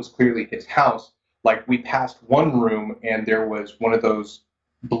through what was clearly his house, like we passed one room and there was one of those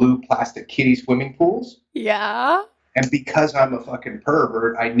blue plastic kiddie swimming pools. Yeah. And because I'm a fucking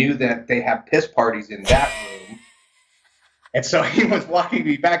pervert, I knew that they have piss parties in that room. And so he was walking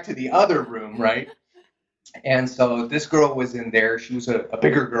me back to the other room, right? And so this girl was in there. She was a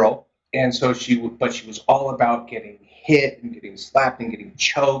bigger girl. And so she was all about getting hit and getting slapped and getting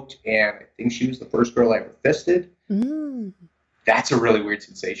choked. And I think she was the first girl I ever fisted. Mm. That's a really weird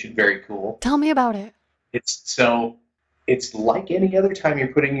sensation. Very cool. Tell me about it. It's like any other time you're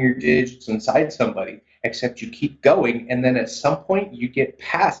putting your digits inside somebody, except you keep going, and then at some point you get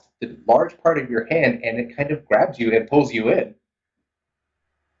past the large part of your hand, and it kind of grabs you and pulls you in.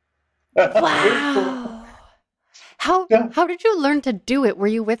 Wow. How did you learn to do it? Were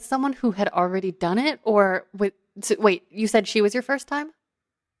you with someone who had already done it, or wait, you said she was your first time?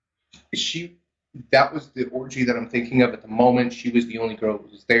 That was the orgy that I'm thinking of at the moment. She was the only girl who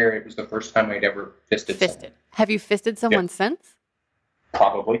was there. It was the first time I'd ever fisted someone. Have you fisted someone since?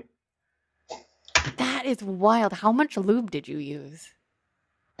 Probably. That is wild. How much lube did you use?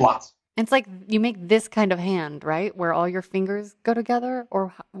 Lots. It's like you make this kind of hand, right? Where all your fingers go together?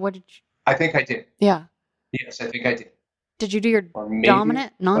 Or what did you... I think I did. Yeah. Yes, I think I did. Did you do your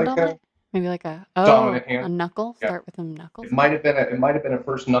dominant, non-dominant? Maybe like a dominant hand. A knuckle? Yeah. Start with a knuckle? It might have been a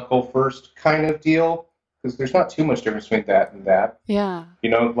first knuckle first kind of deal, because there's not too much difference between that and that. Yeah. You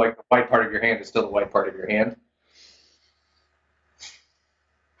know, like the white part of your hand is still the white part of your hand.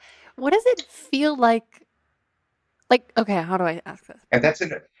 What does it feel like? Like, okay, how do I ask this? And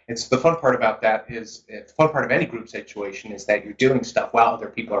it's the fun part about that is, the fun part of any group situation is that you're doing stuff while other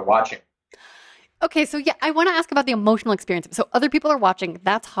people are watching. Okay, so yeah, I want to ask about the emotional experience. So other people are watching,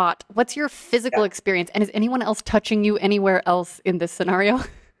 that's hot. What's your physical experience? And is anyone else touching you anywhere else in this scenario?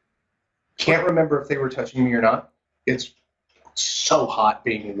 Can't remember if they were touching me or not. It's so hot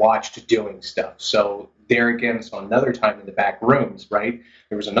being watched doing stuff. So there again, so another time in the back rooms, right?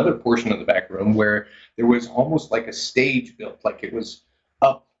 There was another portion of the back room where there was almost like a stage built, like it was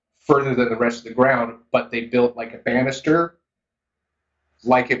up further than the rest of the ground, but they built like a banister,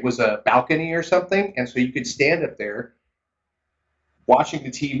 like it was a balcony or something. And so you could stand up there watching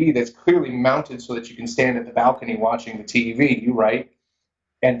the TV that's clearly mounted so that you can stand at the balcony watching the TV, right?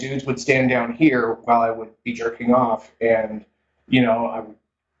 And dudes would stand down here while I would be jerking off. And, you know, I would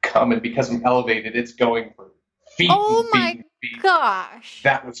come, and because I'm elevated, it's going for feet and feet and feet. Gosh.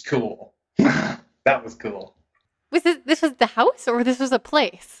 That was cool. That was cool. This was the house, or this was a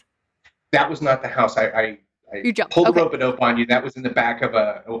place? That was not the house. I pulled a rope-a-dope on you. That was in the back of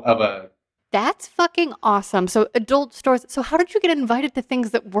a. That's fucking awesome. So adult stores. So how did you get invited to things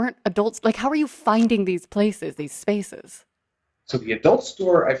that weren't adults? Like, how are you finding these places, these spaces? So the adult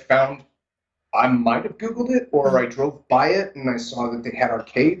store I found, I might have Googled it, or I drove by it and I saw that they had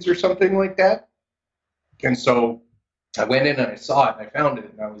arcades or something like that. And so I went in and I saw it and I found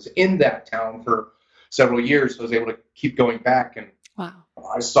it, and I was in that town for several years. So I was able to keep going back, and wow.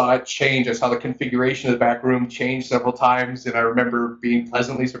 I saw it change. I saw the configuration of the back room change several times, and I remember being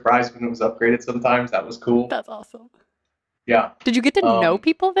pleasantly surprised when it was upgraded sometimes. That was cool. That's awesome. Yeah. Did you get to know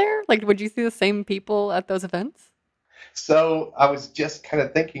people there? Like, would you see the same people at those events? So I was just kind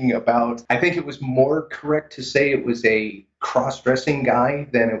of thinking about, I think it was more correct to say it was a cross-dressing guy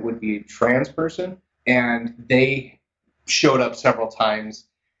than it would be a trans person. And they showed up several times,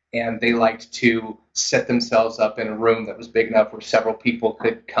 and they liked to set themselves up in a room that was big enough where several people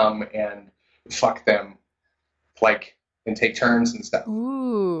could come and fuck them, like, and take turns and stuff.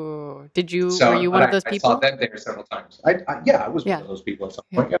 Ooh. Were you one of those people? I saw them there several times. I was one of those people at some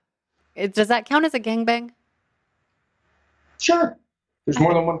point. Yeah. Does that count as a gangbang? Sure. There's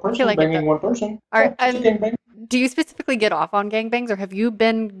more than one person banging one person. Do you specifically get off on gangbangs, or have you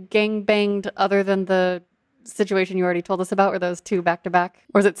been gangbanged other than the situation you already told us about, or those two back to back?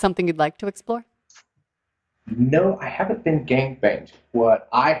 Or is it something you'd like to explore? No, I haven't been gangbanged. What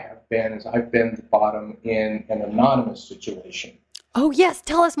I have been is I've been the bottom in an anonymous situation. Oh, yes.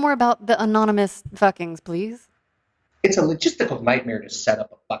 Tell us more about the anonymous fuckings, please. It's a logistical nightmare to set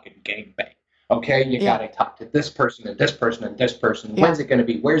up a fucking gangbang. Okay, you got to talk to this person and this person and this person. Yeah. When's it going to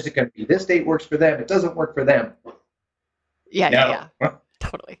be? Where's it going to be? This date works for them. It doesn't work for them. Yeah.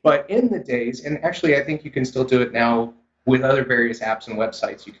 Totally. But in the days, and actually I think you can still do it now with other various apps and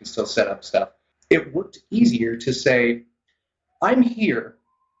websites, you can still set up stuff. It worked easier to say, I'm here,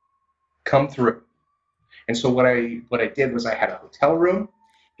 come through. And so what I did was I had a hotel room,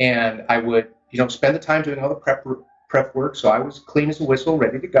 and I would spend the time doing all the prep work. So I was clean as a whistle,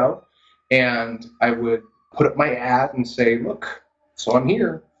 ready to go, and I would put up my ad and say, look, so I'm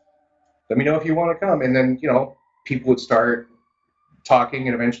here. Let me know if you want to come. And then people would start talking,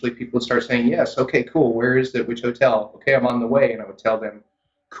 and eventually people would start saying, yes, okay, cool. Where is it? Which hotel? Okay, I'm on the way. And I would tell them,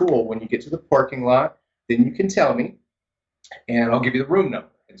 cool. When you get to the parking lot, then you can tell me, and I'll give you the room number.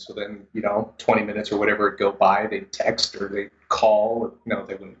 And so then, 20 minutes or whatever would go by, they'd text or they'd call. Or, no,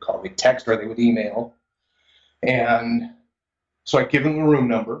 they wouldn't call. They'd text or they would email. And so I'd give them the room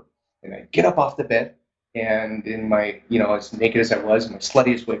number, and I'd get up off the bed, and in my, as naked as I was, in my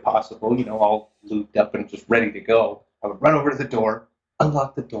sluttiest way possible, all lubed up and just ready to go, I would run over to the door,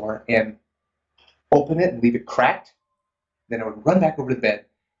 unlock the door, and open it and leave it cracked. Then I would run back over to the bed,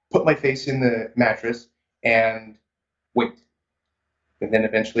 put my face in the mattress, and wait. And then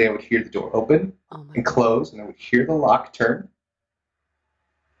eventually I would hear the door open and close, and I would hear the lock turn.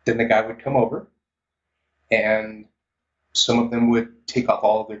 Then the guy would come over, and some of them would take off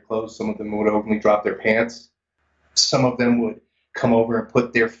all of their clothes. Some of them would openly drop their pants. Some of them would come over and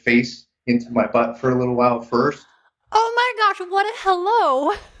put their face into my butt for a little while first. Oh my gosh, what a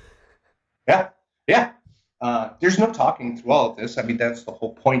hello. Yeah. There's no talking through all of this. I mean, that's the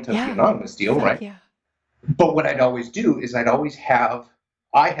whole point of the anonymous deal, right? Yeah. But what I'd always do is I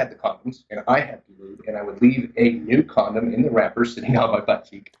had the condoms, and I had the lube, and I would leave a new condom in the wrapper sitting on my butt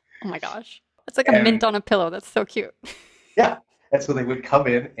cheek. Oh my gosh. It's like a mint on a pillow. That's so cute. Yeah. And so they would come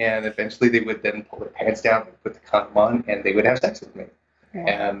in, and eventually they would then pull their pants down, and put the condom on, and they would have sex with me.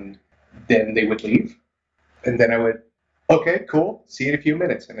 Yeah. And then they would leave. And then I would, okay, cool, see you in a few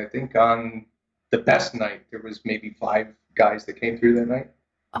minutes. And I think on the best night, there was maybe 5 guys that came through that night.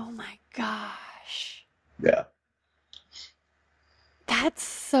 Oh my gosh. Yeah. That's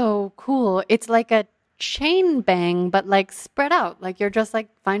so cool. It's like a chain bang, but like spread out. Like you're just like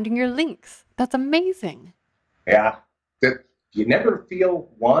finding your links. That's amazing. Yeah. You never feel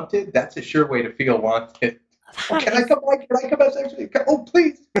wanted. That's a sure way to feel wanted. Oh, can I come back? Can I come back? Oh,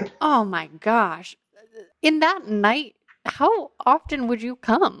 please. Oh my gosh. In that night, how often would you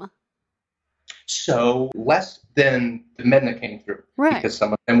come? So less than the men that came through. Right. Because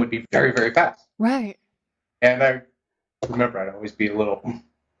some of them would be very, very fast. Right. And I remember I'd always be a little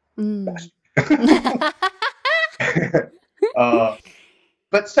fast.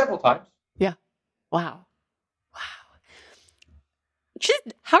 But several times. Yeah. Wow.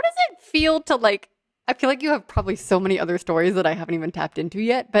 How does it feel to I feel like you have probably so many other stories that I haven't even tapped into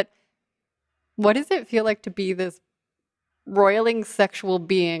yet, but what does it feel like to be this roiling sexual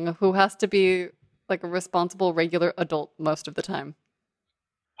being who has to be like a responsible, regular adult most of the time?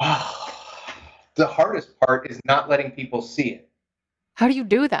 The hardest part is not letting people see it. How do you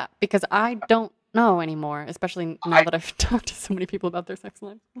do that? Because I don't know anymore, especially now that I've talked to so many people about their sex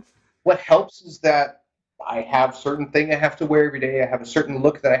lives. What helps is that I have certain thing I have to wear every day. I have a certain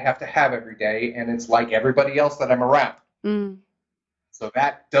look that I have to have every day, and it's like everybody else that I'm around. So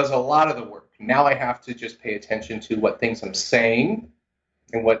that does a lot of the work. Now I have to just pay attention to what things I'm saying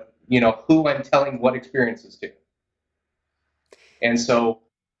and what, who I'm telling what experiences to. And so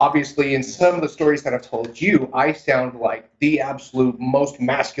obviously in some of the stories that I've told you, I sound like the absolute most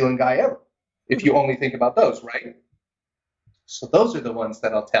masculine guy ever, if you only think about those, right? So those are the ones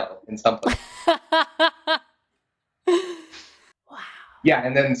that I'll tell in some place. Wow. Yeah,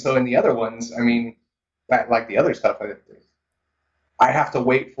 and then so in the other ones, I mean, like the other stuff, I have to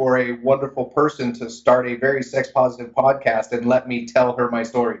wait for a wonderful person to start a very sex-positive podcast and let me tell her my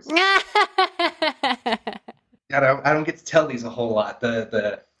stories. I don't get to tell these a whole lot.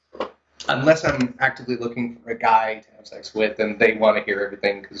 Unless I'm actively looking for a guy to have sex with, and they want to hear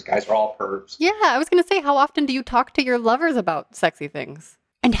everything because guys are all pervs. Yeah, I was going to say, how often do you talk to your lovers about sexy things?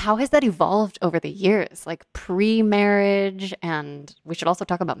 And how has that evolved over the years? Like pre-marriage, and we should also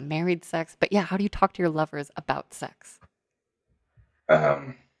talk about married sex. But yeah, how do you talk to your lovers about sex?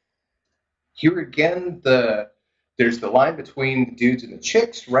 Here again, there's the line between the dudes and the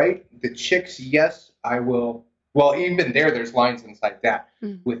chicks, right? The chicks, yes, I will. Well, even there's lines inside that.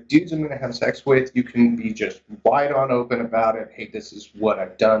 With dudes I'm going to have sex with, you can be just wide on open about it. Hey, this is what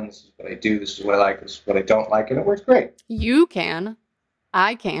I've done. This is what I do. This is what I like. This is what I don't like. And it works great. You can.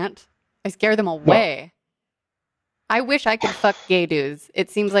 I can't. I scare them away. No. I wish I could fuck gay dudes.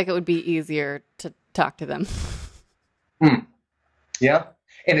 It seems like it would be easier to talk to them. Yeah.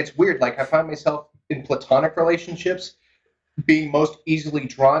 And it's weird. Like, I find myself in platonic relationships being most easily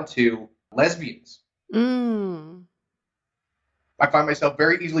drawn to lesbians. Mm. I find myself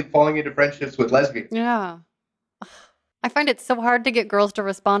very easily falling into friendships with lesbians. Yeah. I find it so hard to get girls to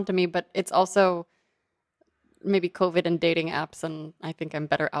respond to me, but it's also maybe COVID and dating apps, and I think I'm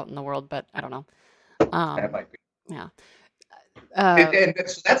better out in the world, but I don't know. That might be. Yeah. And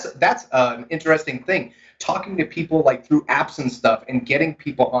that's an interesting thing. Talking to people like through apps and stuff and getting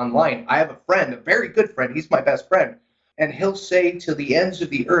people online. I have a friend, a very good friend. He's my best friend. And he'll say to the ends of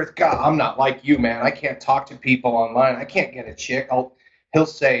the earth, God, I'm not like you, man. I can't talk to people online. I can't get a chick. He'll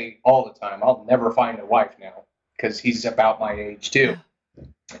say all the time, I'll never find a wife now, because he's about my age too.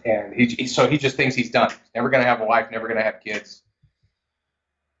 And so he just thinks he's done. He's never going to have a wife, never going to have kids.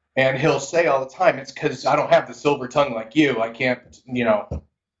 And he'll say all the time, it's because I don't have the silver tongue like you. I can't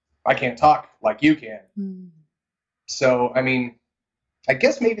talk like you can. Mm. So, I mean, I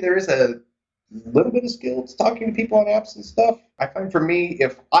guess maybe there is a little bit of skill to talking to people on apps and stuff. I find for me,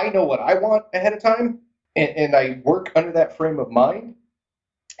 if I know what I want ahead of time and I work under that frame of mind,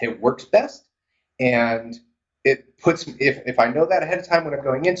 it works best. And it puts, if I know that ahead of time when I'm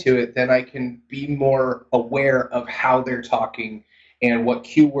going into it, then I can be more aware of how they're talking and what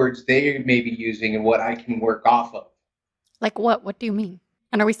keywords they may be using and what I can work off of. Like what? What do you mean?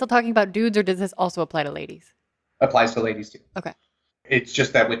 And are we still talking about dudes, or does this also apply to ladies? Applies to ladies too. Okay. It's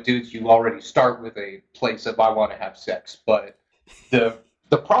just that with dudes, you already start with a place of I want to have sex. But the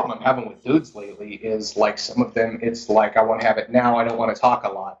problem I'm having with dudes lately is like some of them, it's like I want to have it now. I don't want to talk a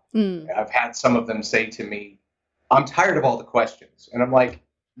lot. Mm. I've had some of them say to me, I'm tired of all the questions. And I'm like,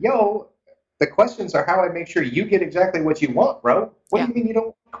 yo, the questions are how I make sure you get exactly what you want, bro. What do you mean you don't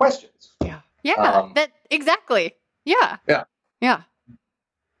want questions? Yeah. Yeah. That exactly. Yeah. Yeah. Yeah.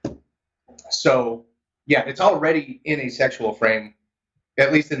 So, yeah, it's already in a sexual frame,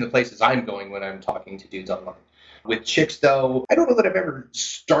 at least in the places I'm going when I'm talking to dudes online. With chicks, though, I don't know that I've ever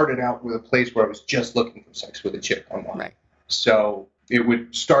started out with a place where I was just looking for sex with a chick online. Right. So it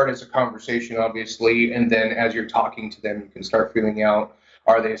would start as a conversation, obviously, and then as you're talking to them, you can start feeling out,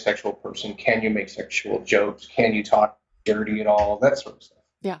 are they a sexual person? Can you make sexual jokes? Can you talk dirty at all? That sort of stuff.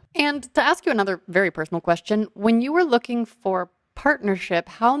 Yeah. And to ask you another very personal question, when you were looking for partnership,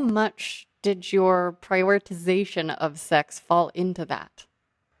 how much did your prioritization of sex fall into that?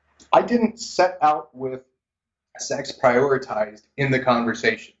 I didn't set out with sex prioritized in the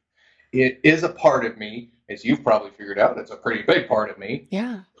conversation. It is a part of me, as you've probably figured out, it's a pretty big part of me.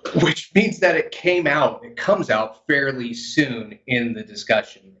 Yeah. Which means that it comes out fairly soon in the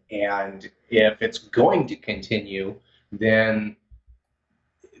discussion. And if it's going to continue, then,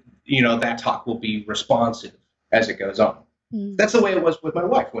 that talk will be responsive as it goes on. Mm. That's the way it was with my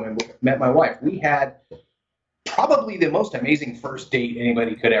wife. When I met my wife, we had probably the most amazing first date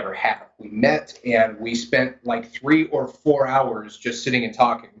anybody could ever have. We met and we spent like 3 or 4 hours just sitting and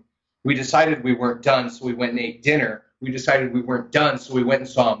talking. We decided we weren't done, so we went and ate dinner. We decided we weren't done, so we went and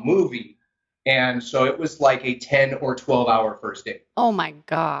saw a movie. And so it was like a 10 or 12-hour first date. Oh my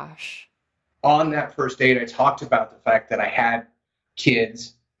gosh. On that first date, I talked about the fact that I had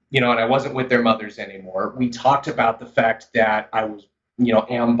kids, and I wasn't with their mothers anymore. We talked about the fact that I was,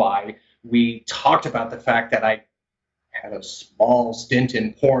 am bi. We talked about the fact that I had a small stint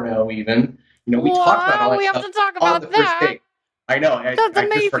in porno even. We talked about all that stuff have to talk about on the first date. I know. I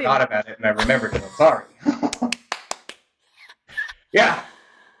just forgot about it and I remembered it. I'm sorry. Yeah.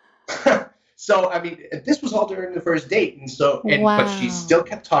 So, I mean, this was all during the first date. But she still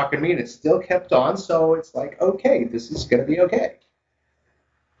kept talking to me and it still kept on. So it's like, okay, this is going to be okay.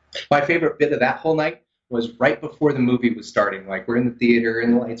 My favorite bit of that whole night was right before the movie was starting. Like, we're in the theater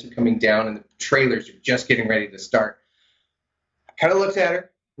and the lights are coming down and the trailers are just getting ready to start. I kind of looked at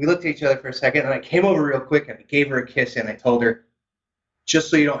her. We looked at each other for a second and I came over real quick and I gave her a kiss and I told her, just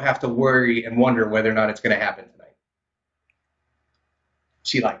so you don't have to worry and wonder whether or not it's going to happen tonight.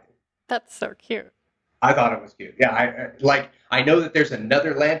 She liked it. That's so cute. I thought it was cute. Yeah, I know that there's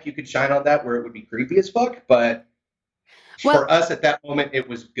another lamp you could shine on that where it would be creepy as fuck, but for us at that moment, it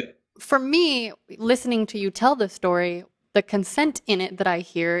was good. For me, listening to you tell the story, the consent in it that I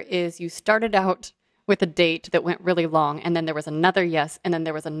hear is you started out with a date that went really long, and then there was another yes, and then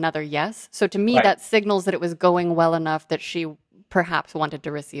there was another yes. So to me, that signals that it was going well enough that she perhaps wanted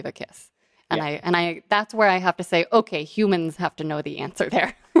to receive a kiss. And I that's where I have to say, okay, humans have to know the answer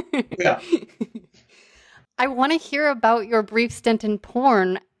there. Yeah. I want to hear about your brief stint in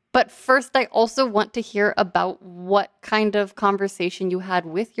porn, but first I also want to hear about what kind of conversation you had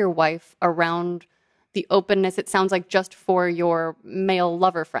with your wife around the openness. It sounds like just for your male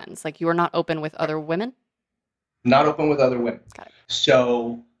lover friends, like you are not open with other women? Not open with other women. Got it.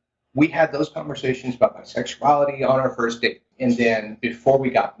 So we had those conversations about my sexuality on our first date. And then before we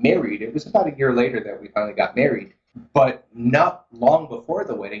got married, it was about a year later that we finally got married. But not long before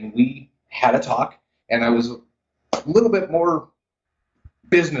the wedding, we had a talk, and I was a little bit more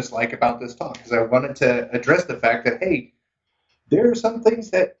businesslike about this talk because I wanted to address the fact that, hey, there are some things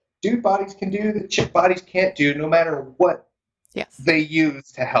that dude bodies can do that chick bodies can't do, no matter what they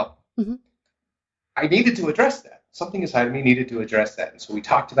use to help. Mm-hmm. I needed to address that. Something inside of me needed to address that. And so we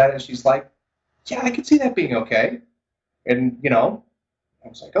talked about it, and she's like, yeah, I can see that being okay. And, you know, I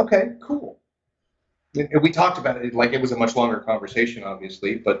was like, okay, cool. And we talked about it like it was a much longer conversation,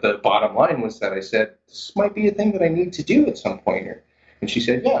 obviously. But the bottom line was that I said, this might be a thing that I need to do at some point here. And she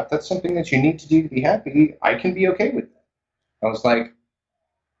said, yeah, if that's something that you need to do to be happy, I can be okay with that. I was like,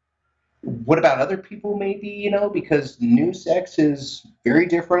 what about other people maybe, you know, because new sex is very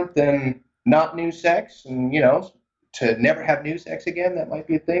different than not new sex. And, you know, to never have new sex again, that might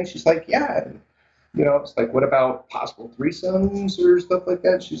be a thing. She's like, yeah. And, you know, it's like, what about possible threesomes or stuff like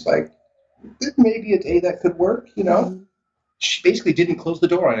that? She's like, there may be a day that could work, you know. Mm-hmm. She basically didn't close the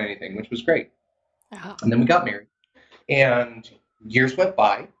door on anything, which was great. Oh. And then we got married. And years went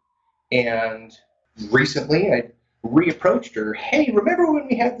by. And recently I reapproached her. Hey, remember when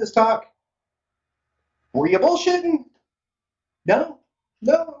we had this talk? Were you bullshitting? No,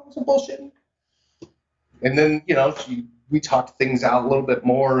 I wasn't bullshitting. And then, you know, we talked things out a little bit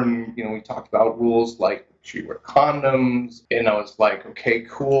more, and, you know, we talked about rules like she wear condoms, and I was like, okay,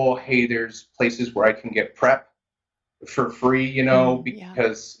 cool. Hey, there's places where I can get PrEP for free, you know,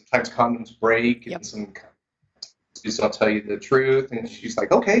 because sometimes condoms break, and some just don't tell you the truth. And she's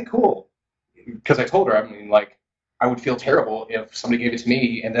like, okay, cool. Because I told her, I mean, like, I would feel terrible if somebody gave it to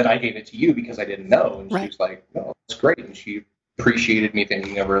me and then I gave it to you because I didn't know. And she was like, no, that's great. And she appreciated me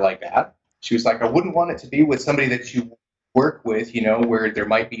thinking of her like that. She was like, I wouldn't want it to be with somebody that you work with, you know, where there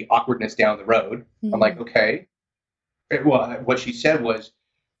might be awkwardness down the road. Mm-hmm. I'm like, okay. Well, what she said was,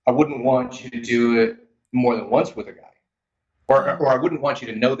 I wouldn't want you to do it more than once with a guy. Or I wouldn't want you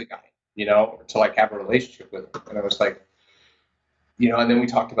to know the guy, you know, to like have a relationship with him. And I was like, you know, and then we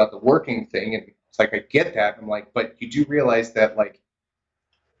talked about the working thing, and it's like, I get that. I'm like, but you do realize that, like,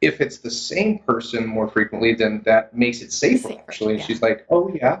 if it's the same person more frequently, then that makes it safer actually. And she's like,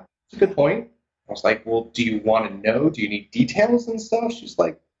 oh, yeah, that's a good point. I was like, well, do you want to know? Do you need details and stuff? She's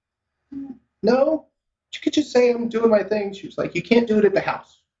like, no, you could just say I'm doing my thing. She was like, you can't do it at the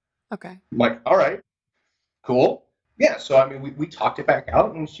house. Okay. I'm like, all right, cool. Yeah, so, I mean, we talked it back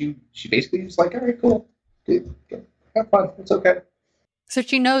out, and she basically was like, all right, cool. Good. Have fun. It's okay. So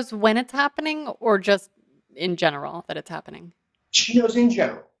she knows when it's happening, or just in general that it's happening? She knows in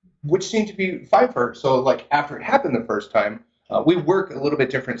general, which seemed to be fine for her. So, like, after it happened the first time, we work a little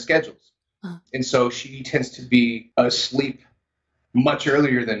bit different schedules. Uh-huh. And so she tends to be asleep much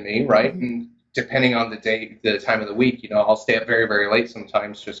earlier than me, right? Mm-hmm. And depending on the day, the time of the week, you know, I'll stay up very, very late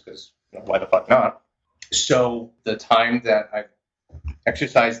sometimes just because, you know, why the fuck not? So the time that I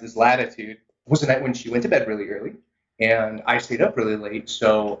exercised this latitude was the night when she went to bed really early. And I stayed up really late,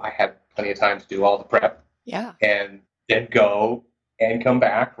 so I had plenty of time to do all the prep. Yeah. And then go and come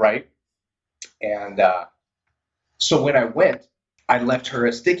back, right? And so when I went, I left her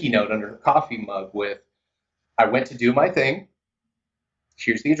a sticky note under her coffee mug with, I went to do my thing.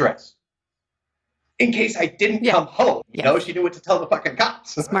 Here's the address. In case I didn't come home, you know, she knew what to tell the fucking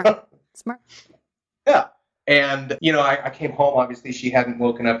cops. Smart. Yeah. And, you know, I came home, obviously she hadn't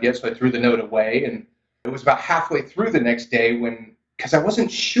woken up yet, so I threw the note away. And it was about halfway through the next day because I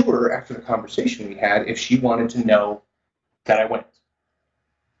wasn't sure after the conversation we had if she wanted to know that I went.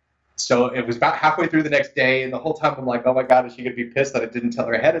 So it was about halfway through the next day, and the whole time I'm like, oh my God, is she going to be pissed that I didn't tell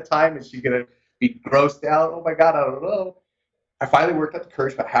her ahead of time? Is she going to be grossed out? Oh my God, I don't know. I finally worked up the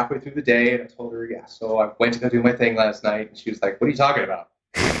courage about halfway through the day, and I told her, yeah. So I went to go do my thing last night, and she was like, what are you talking about?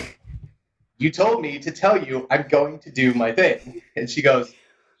 You told me to tell you I'm going to do my thing. And she goes,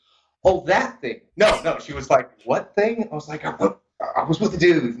 oh, that thing. No, she was like, what thing? I was like, I was with the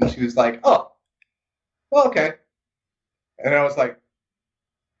dude. And she was like, oh, well, okay. And I was like,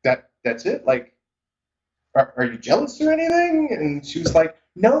 that's it? Like, are you jealous or anything? And she was like,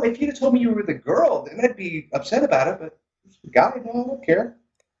 no, if you'd have told me you were with a girl, then I'd be upset about it. But a guy, no, I don't care.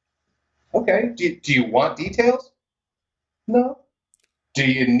 Okay. Do you want details? No. Do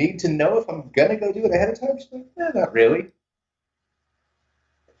you need to know if I'm going to go do it ahead of time? She's like, no, not really.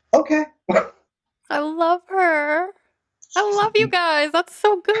 Okay. I love her. I love you guys. That's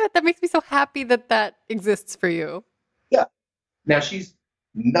so good. That makes me so happy that exists for you. Yeah. Now, she's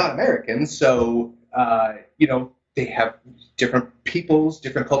not American, so, you know, they have different peoples,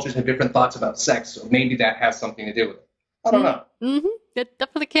 different cultures have different thoughts about sex, so maybe that has something to do with it. I don't know. Mm-hmm. It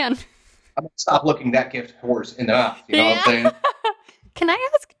definitely can. I'm gonna stop looking that gift horse in the mouth. You know what I'm saying? Can I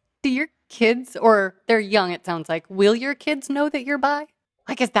ask, do your kids, or they're young, it sounds like, will your kids know that you're bi?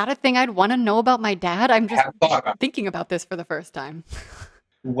 Like, is that a thing I'd want to know about my dad? I'm I just have thought about thinking about this for the first time.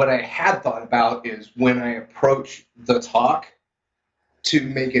 what I had thought about is when I approach the talk to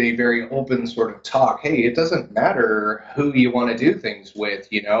make it a very open sort of talk. Hey, it doesn't matter who you want to do things with.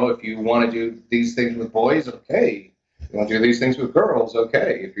 You know, if you want to do these things with boys, okay. If you want to do these things with girls,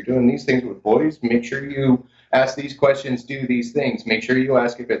 okay. If you're doing these things with boys, make sure you ask these questions, do these things. Make sure you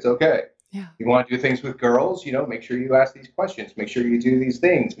ask if it's okay. Yeah. You want to do things with girls, you know, make sure you ask these questions. Make sure you do these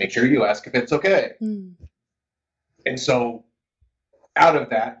things. Make sure you ask if it's okay. Mm. And so out of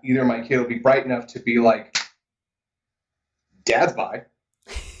that, either my kid will be bright enough to be like, Dad's bi,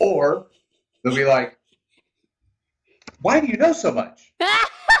 or they'll be like, why do you know so much?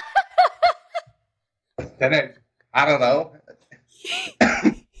 Then I don't know.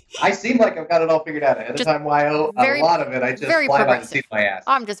 I seem like I've got it all figured out ahead of time, YO. A lot of it, I just fly by the seat of my ass.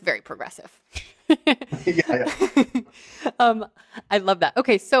 I'm just very progressive. Yeah. I love that.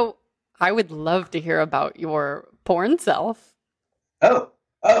 Okay, so I would love to hear about your porn self. Oh,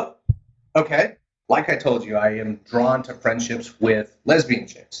 okay. Like I told you, I am drawn to friendships with lesbian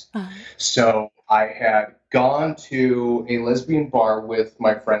chicks. So I had gone to a lesbian bar with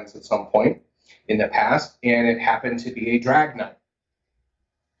my friends at some point in the past, and it happened to be a drag night.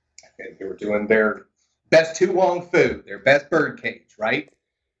 They were doing their best Tu Wong Fu, their best birdcage, right?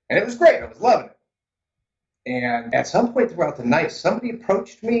 And it was great. I was loving it. And at some point throughout the night, somebody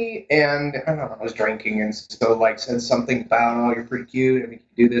approached me, and I don't know, I was drinking, and so like said something about, oh, you're pretty cute. I mean,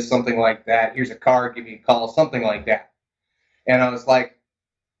 you do this, something like that. Here's a card, give me a call, something like that. And I was like,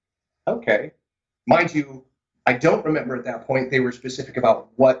 okay. Mind you, I don't remember at that point they were specific about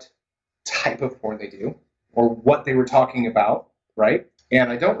what type of porn they do or what they were talking about, right? And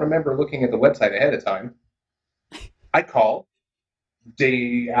I don't remember looking at the website ahead of time. I called.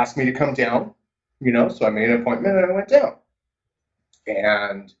 They asked me to come down, you know, so I made an appointment and I went down.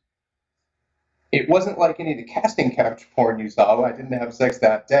 And it wasn't like any of the casting couch porn you saw. I didn't have sex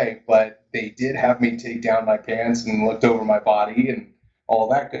that day, but they did have me take down my pants and looked over my body and all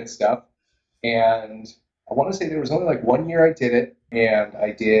that good stuff. And I want to say there was only like 1 year I did it, and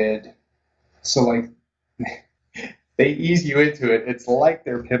I did, so like, they ease you into it. It's like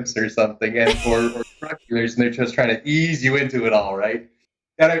they're pimps or something, and or drug dealers, and they're just trying to ease you into it all, right?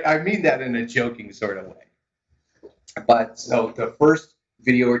 And I mean that in a joking sort of way. But so the first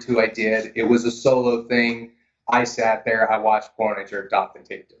video or two I did, it was a solo thing. I sat there, I watched porn, I jerked off and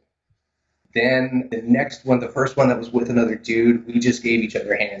taped it. Then the next one, the first one that was with another dude, we just gave each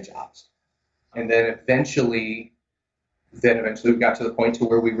other hand jobs. And then eventually we got to the point to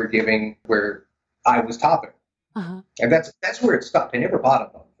where we were giving, where I was topping. Uh-huh. And that's where it stopped. I never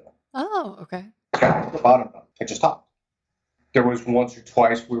bottomed on film. Oh, okay. I never bottomed on. I just topped. There was once or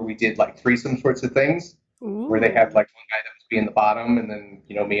twice where we did like threesome sorts of things. Ooh. Where they had like one guy that was being the bottom, and then,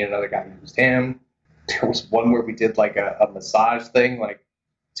 you know, me and another guy used him. There was one where we did like a massage thing, like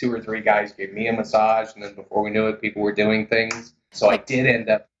 2 or 3 guys gave me a massage, and then before we knew it, people were doing things. So I did end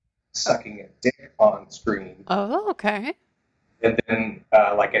up sucking a dick on screen. Oh, okay. And then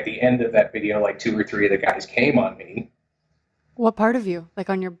like at the end of that video, like 2 or 3 of the guys came on me. What part of you?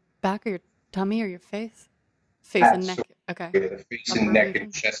 Like on your back or your tummy or your face? Face and neck. Okay. Yeah, the face and neck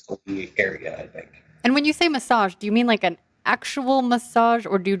and chest area, I think. And when you say massage, do you mean like an actual massage,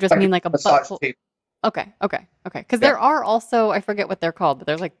 or do you just like mean like a massage butthole? tape. Okay. Because there are also, I forget what they're called, but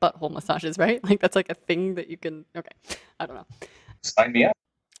there's like butthole massages, right? Like that's like a thing that you can. Okay, I don't know. Sign me up.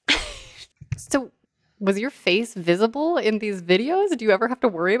 So, was your face visible in these videos? Do you ever have to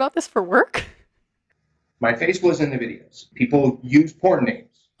worry about this for work? My face was in the videos. People use porn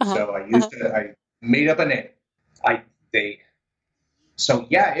names, so I made up a name. So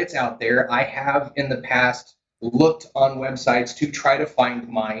yeah, it's out there. I have in the past looked on websites to try to find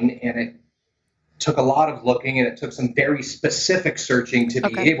mine, and it took a lot of looking, and it took some very specific searching to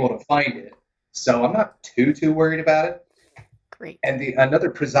be able to find it. So I'm not too worried about it. Great. And another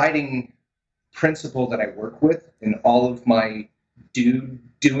presiding principle that I work with in all of my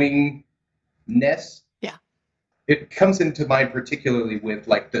doingness, yeah, it comes into mind particularly with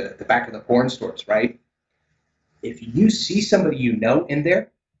like the back of the porn stores, right? If you see somebody you know in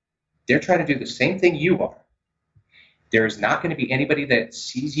there, they're trying to do the same thing you are. There's not going to be anybody that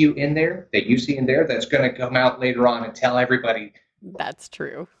sees you in there, that you see in there, that's going to come out later on and tell everybody. That's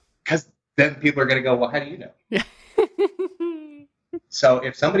true. Because then people are going to go, well, how do you know? Yeah. So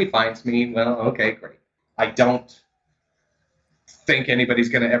if somebody finds me, well, okay, great. I don't think anybody's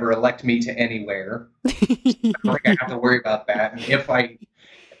going to ever elect me to anywhere. I don't think I have to worry about that. And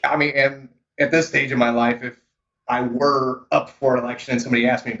and at this stage of my life, if I were up for election and somebody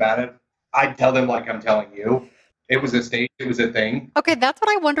asked me about it, I'd tell them like I'm telling you. It was a stage, it was a thing. Okay, that's what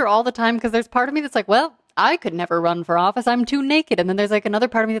I wonder all the time, because there's part of me that's like, well, I could never run for office. I'm too naked. And then there's like another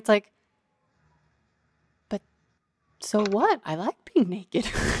part of me that's like, but so what? I like being naked.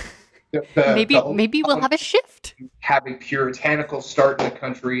 Maybe we'll have a shift. Have a puritanical start in the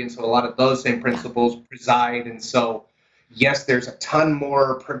country, and so a lot of those same principles preside. And so, yes, there's a ton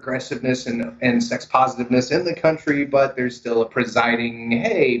more progressiveness and sex positiveness in the country, but there's still a presiding,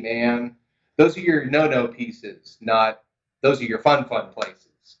 hey, man, those are your no-no pieces, not those are your fun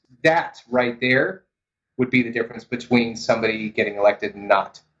places. That right there would be the difference between somebody getting elected and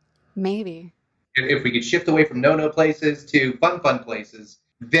not. Maybe. If we could shift away from no-no places to fun places,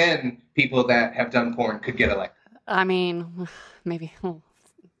 then people that have done porn could get elected. I mean, maybe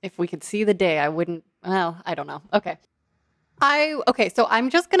if we could see the day, I wouldn't. Well, I don't know. Okay. So I'm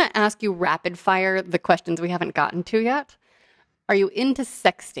just going to ask you rapid fire the questions we haven't gotten to yet. Are you into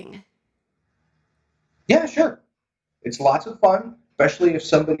sexting? Yeah, sure. It's lots of fun, especially if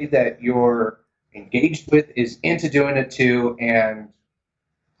somebody that you're engaged with is into doing it too, and,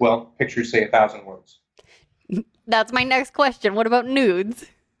 well, pictures say 1,000 words. That's my next question. What about nudes?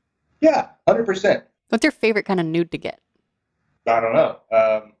 Yeah, 100%. What's your favorite kind of nude to get? I don't know.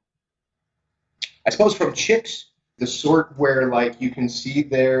 I suppose from chicks, the sort where like you can see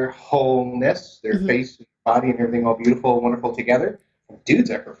their wholeness, their face and body and everything all beautiful and wonderful together. From dudes,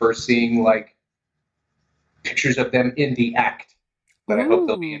 I prefer seeing like pictures of them in the act. But I hope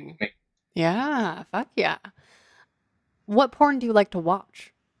they'll be in with me. Yeah, fuck yeah. What porn do you like to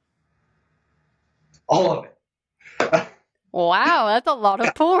watch? All of it. Wow, that's a lot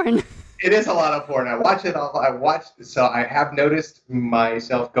of porn. It is a lot of porn. I watch it all. So I have noticed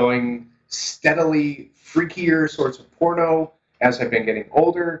myself going steadily freakier sorts of porno as I've been getting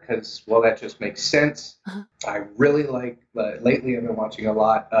older, because, well, that just makes sense. I really like, lately I've been watching a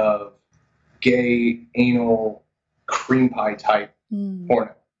lot of gay, anal, cream pie type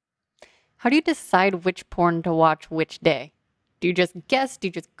porno. How do you decide which porn to watch which day? Do you just guess? Do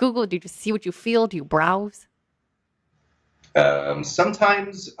you just Google? Do you just see what you feel? Do you browse?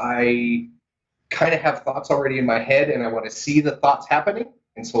 Sometimes I kind of have thoughts already in my head and I want to see the thoughts happening.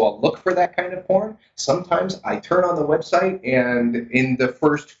 And so I'll look for that kind of porn. Sometimes I turn on the website and in the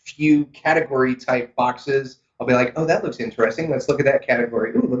first few category type boxes, I'll be like, oh, that looks interesting. Let's look at that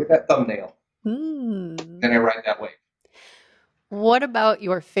category. Ooh, look at that thumbnail. Then I ride that wave. What about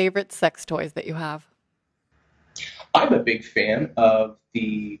your favorite sex toys that you have? I'm a big fan of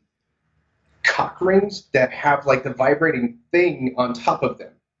the cock rings that have like the vibrating thing on top of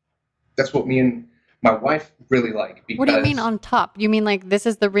them. That's what me and my wife really like. Because, what do you mean on top? You mean like this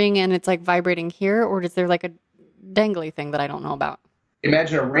is the ring and it's like vibrating here, or is there like a dangly thing that I don't know about?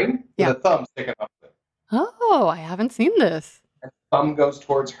 Imagine a ring with a thumb sticking up of it. Oh, I haven't seen this. And the thumb goes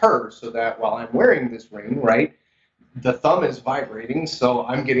towards her so that while I'm wearing this ring, right, the thumb is vibrating, so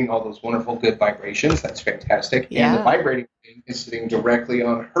I'm getting all those wonderful good vibrations. That's fantastic. Yeah. And the vibrating thing is sitting directly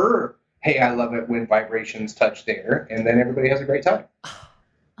on her. Hey, I love it when vibrations touch there, and then everybody has a great time.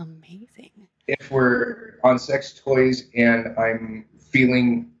 Amazing. If we're on sex toys and I'm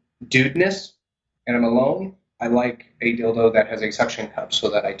feeling dudeness and I'm alone, I like a dildo that has a suction cup so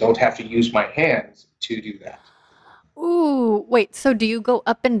that I don't have to use my hands to do that. Ooh, wait, so do you go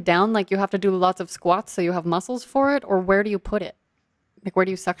up and down like you have to do lots of squats so you have muscles for it, or where do you put it? Like, where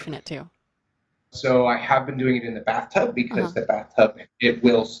do you suction it to? So I have been doing it in the bathtub because the bathtub, it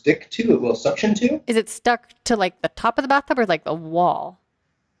will suction to. Is it stuck to like the top of the bathtub or like the wall?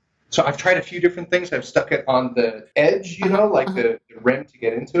 So I've tried a few different things. I've stuck it on the edge, the rim to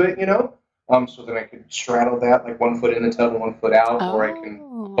get into it, so that I can straddle that, like 1 foot in the tub and 1 foot out, or I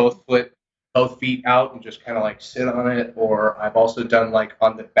can both feet out and just kind of like sit on it. Or I've also done like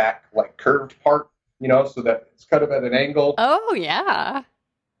on the back, like curved part, so that it's kind of at an angle. Oh, yeah.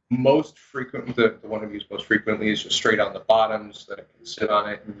 Most frequent, the one I've used most frequently is just straight on the bottom so that I can sit on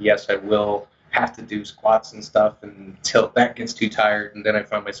it. And yes, I will have to do squats and stuff until that gets too tired. And then I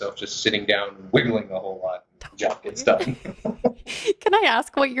find myself just sitting down and wiggling a whole lot. Job gets done. Can I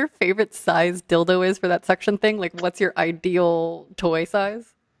ask what your favorite size dildo is for that suction thing? Like, what's your ideal toy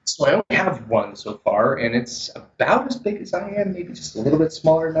size? So I only have one so far, and it's about as big as I am, maybe just a little bit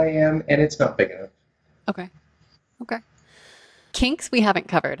smaller than I am, and it's not big enough. Okay. Kinks we haven't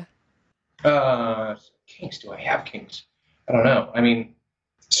covered. Kinks. Do I have kinks? I don't know. I mean,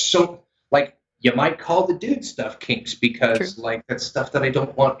 so, like, you might call the dude stuff kinks because, like, that's stuff that I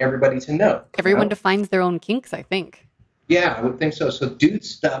don't want everybody to know. Everyone defines their own kinks, I think. Yeah, I would think so. So dude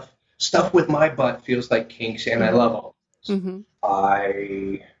stuff with my butt feels like kinks, and I love all. Mm-hmm.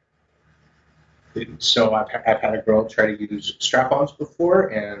 I so I've had a girl try to use strap-ons before,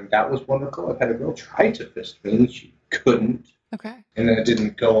 and that was wonderful. I've had a girl try to fist me, and she couldn't, Okay. and then it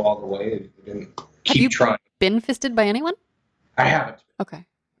didn't go all the way. It didn't Have you keep trying. been fisted by anyone? I haven't. Okay.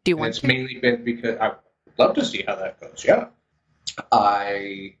 Do you And want it's to? mainly been because I would love to see how that goes. Yeah.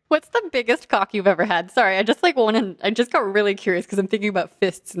 What's the biggest cock you've ever had? Sorry, I just got really curious because I'm thinking about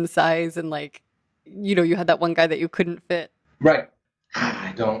fists and size and like, you had that one guy that you couldn't fit. Right.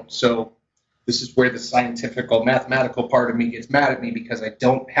 I don't. So this is where the scientifical, mathematical part of me gets mad at me because I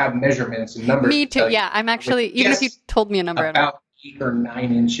don't have measurements and numbers. Me to too. tell you. Yeah, I'm actually, even if you Yes, told me a number, about 8 or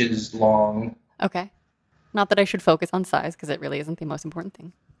 9 inches long. okay. Not that I should focus on size because it really isn't the most important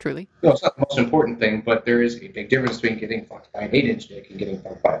thing, truly. No, it's not the most important thing, but there is a big difference between getting fucked by an 8-inch dick and getting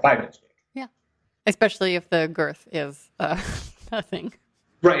fucked by a 5-inch dick. Yeah. Especially if the girth is a thing.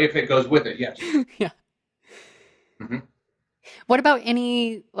 Right, if it goes with it, yes. Yeah. Mm-hmm. What about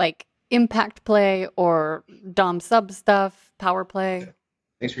any like impact play or dom sub stuff, power play?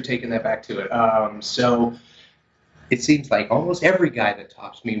 Thanks for taking that back to it. So it seems like almost every guy that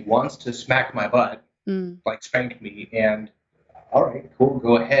talks to me wants to smack my butt, like spank me, and all right, cool,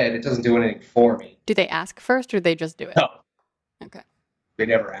 go ahead. It doesn't do anything for me. Do they ask first or they just do it? No. Okay. They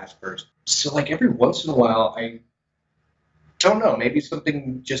never ask first. So like every once in a while, I don't know, maybe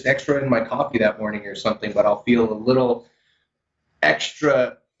something just extra in my coffee that morning or something, but I'll feel a little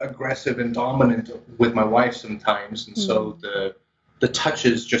extra aggressive and dominant with my wife sometimes, and so the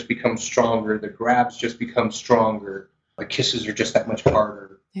touches just become stronger, the grabs just become stronger, the kisses are just that much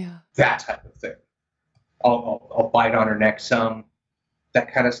harder. Yeah. That type of thing. I'll bite on her neck some,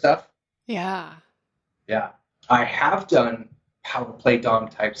 that kind of stuff. Yeah. Yeah. I have done power play dom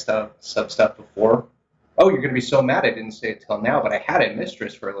type stuff, sub stuff before. Oh, you're going to be so mad I didn't say it till now, but I had a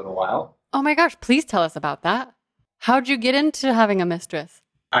mistress for a little while. Oh my gosh, please tell us about that. How'd you get into having a mistress?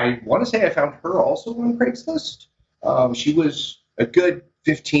 I want to say I found her also on Craigslist. She was a good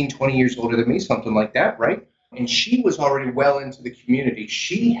 15, 20 years older than me, something like that, right? And she was already well into the community.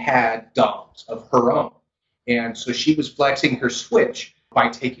 She had doms of her own. And so she was flexing her switch by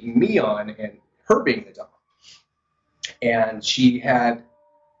taking me on and her being the dom. And she had,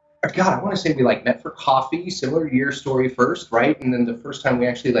 God, I want to say we like met for coffee, similar to your story first, right? And then the first time we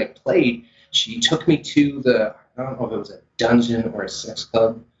actually like played, she took me to the, I don't know if it was a dungeon or a sex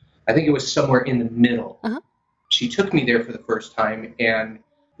club. I think it was somewhere in the middle. Uh-huh. She took me there for the first time, and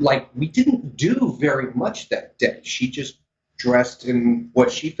like we didn't do very much that day. She just dressed in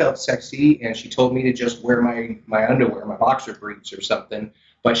what she felt sexy, and she told me to just wear my underwear, my boxer briefs or something.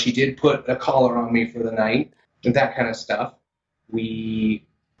 But she did put a collar on me for the night and that kind of stuff.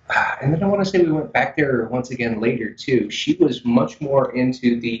 And then I want to say we went back there once again later too. She was much more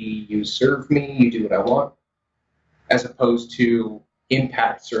into the you serve me, you do what I want, as opposed to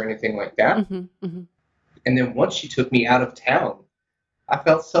impacts or anything like that. Mm-hmm, mm-hmm. And then once she took me out of town, I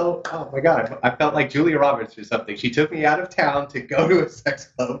felt so, oh my God, I felt like Julia Roberts or something. She took me out of town to go to a sex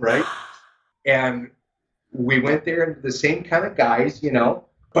club, right? And we went there and the same kind of guys,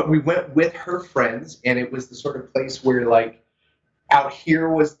 but we went with her friends, and it was the sort of place where like out here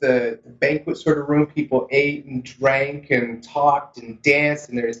was the banquet sort of room. People ate and drank and talked and danced,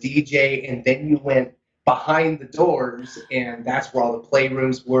 and there was DJ, and then you went behind the doors, and that's where all the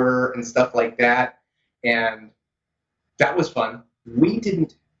playrooms were and stuff like that. And that was fun. We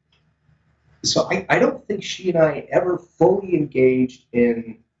didn't, so I don't think she and I ever fully engaged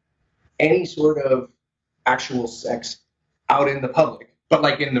in any sort of actual sex out in the public, but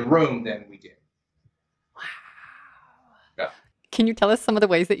like in the room, then we did. Wow. Yeah. Can you tell us some of the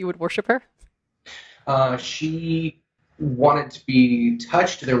ways that you would worship her? She wanted to be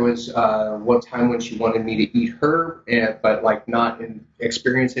touched. There was one time when she wanted me to eat her, but like not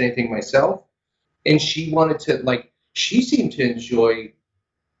experience anything myself. And she wanted to, like, she seemed to enjoy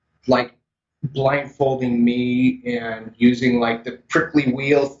like blindfolding me and using like the prickly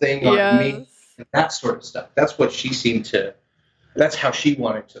wheel thing on me, and that sort of stuff. That's what she seemed to, that's how she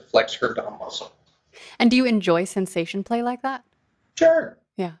wanted to flex her dom muscle. And do you enjoy sensation play like that? Sure.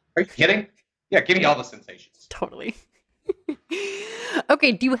 Yeah. Are you kidding? Yeah, give me all the sensations. Totally.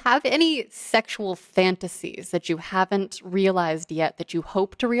 Okay, do you have any sexual fantasies that you haven't realized yet that you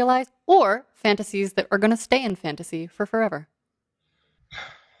hope to realize, or fantasies that are going to stay in fantasy for forever?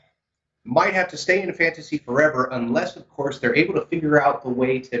 Might have to stay in fantasy forever unless, of course, they're able to figure out the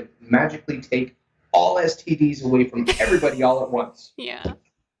way to magically take all STDs away from everybody all at once. Yeah.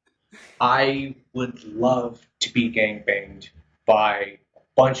 I would love to be gangbanged by a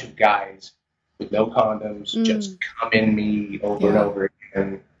bunch of guys with no condoms, Mm. just come in me over and Yeah. over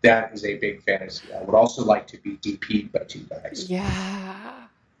again. That is a big fantasy. I would also like to be DP'd by two guys. Yeah.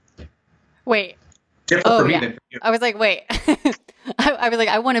 Wait. Different Oh, for me yeah. than for you. I was like, wait. I was like,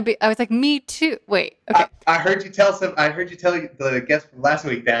 I want to be. I was like, me too. Wait. Okay. I heard you tell the guest from last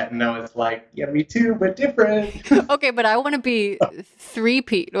week that, and I was like, yeah, me too, but different. Okay, but I want to be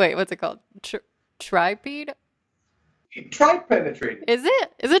three-peat. Wait, what's it called? Tripede? Try penetrating. Is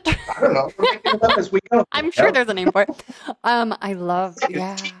it? Is it? I don't know. We're making it up as we go. I'm sure there's a name for it. I love.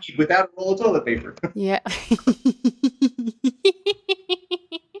 Yeah. Without a roll of toilet paper. Yeah.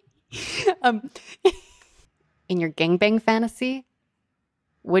 um, in your gangbang fantasy,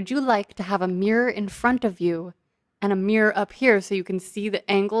 would you like to have a mirror in front of you and a mirror up here so you can see the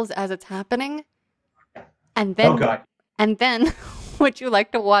angles as it's happening? And then, Oh God. and then, would you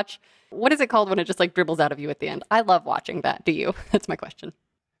like to watch? What is it called when it just like dribbles out of you at the end? I love watching that. Do you? That's my question.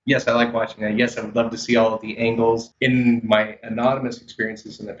 Yes, I like watching that. Yes, I would love to see all of the angles. In my anonymous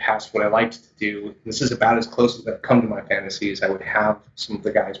experiences in the past, what I liked to do, this is about as close as I've come to my fantasy, is I would have some of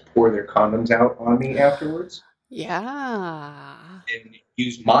the guys pour their condoms out on me afterwards Yeah. and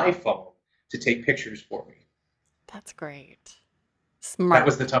use my phone to take pictures for me. That's great. Smart. That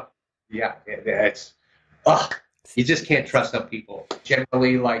was the tough. Yeah, it's. Ugh, you just can't trust some people.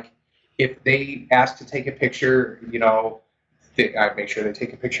 Generally, like, if they ask to take a picture, I make sure they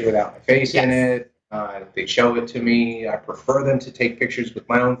take a picture without my face in it. They show it to me. I prefer them to take pictures with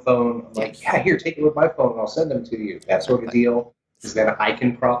my own phone. I'm like, yeah, here, take it with my phone, and I'll send them to you. That sort of deal. Because then I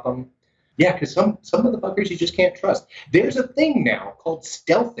can crop them. Yeah, because some motherfuckers you just can't trust. There's a thing now called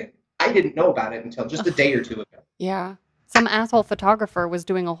stealthing. I didn't know about it until just a day or two ago. Yeah. Some asshole photographer was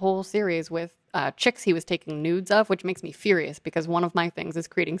doing a whole series with chicks he was taking nudes of, which makes me furious because one of my things is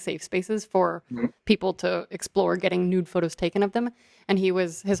creating safe spaces for people to explore getting nude photos taken of them. And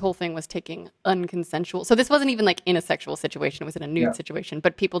his whole thing was taking unconsensual. So this wasn't even like in a sexual situation. It was in a nude situation.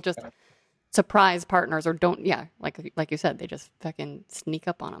 But people just surprise partners or don't, like you said, they just fucking sneak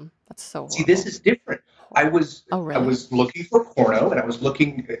up on them. That's so horrible. See, this is different. I was looking for porno, and I was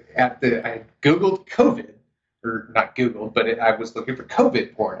looking I Googled COVID. Or not Googled, but I was looking for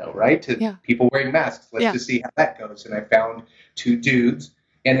COVID porno, right? People wearing masks. Let's just see how that goes. And I found two dudes,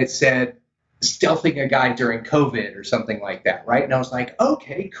 and it said stealthing a guy during COVID or something like that, right? And I was like,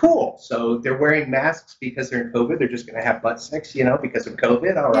 okay, cool. So they're wearing masks because they're in COVID. They're just going to have butt sex, because of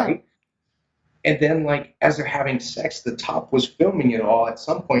COVID. All right. And then, like, as they're having sex, the top was filming it all. At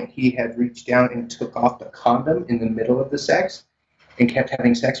some point, he had reached down and took off the condom in the middle of the sex and kept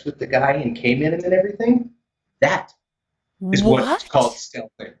having sex with the guy and came in and everything. That is what's called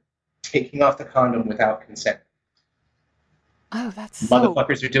stealthing. Taking off the condom without consent. Oh, that's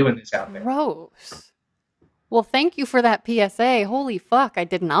Motherfuckers are doing this out there. Gross. Well, thank you for that PSA. Holy fuck, I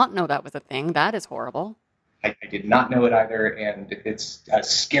did not know that was a thing. That is horrible. I did not know it either, and it's a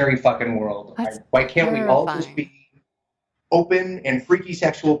scary fucking world. Why can't we all just be open and freaky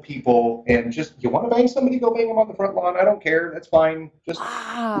sexual people and just, you want to bang somebody, go bang them on the front lawn. I don't care. That's fine. Just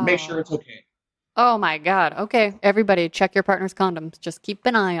make sure it's okay. Oh my God. Okay. Everybody check your partner's condoms. Just keep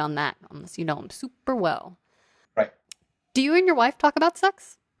an eye on that unless you know them super well. Right. Do you and your wife talk about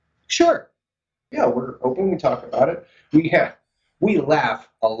sex? Sure. Yeah, we're open. We talk about it. We laugh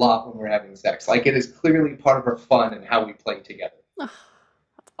a lot when we're having sex. Like, it is clearly part of our fun and how we play together. Oh,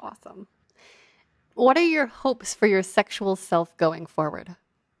 that's awesome. What are your hopes for your sexual self going forward?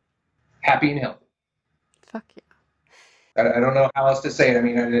 Happy and healthy. Fuck yeah. I don't know how else to say it. I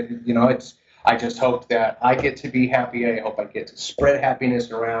mean, I just hope that I get to be happy. I hope I get to spread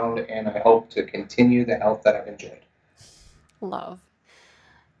happiness around, and I hope to continue the health that I've enjoyed. Love.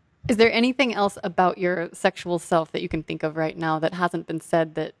 Is there anything else about your sexual self that you can think of right now that hasn't been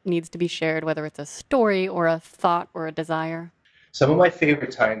said that needs to be shared, whether it's a story or a thought or a desire? Some of my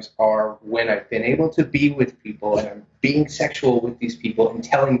favorite times are when I've been able to be with people and I'm being sexual with these people and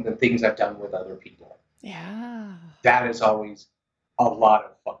telling them things I've done with other people. Yeah. That is always a lot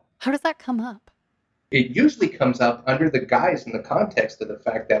of fun. How does that come up? It usually comes up under the guise in the context of the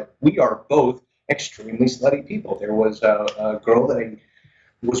fact that we are both extremely slutty people. There was a girl that I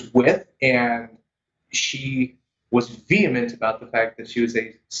was with, and she was vehement about the fact that she was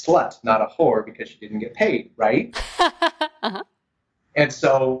a slut, not a whore, because she didn't get paid, right? Uh-huh. And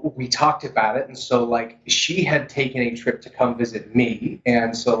so we talked about it, and so, like, she had taken a trip to come visit me,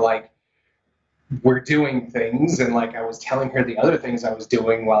 and so, like, we're doing things, and, like, I was telling her the other things I was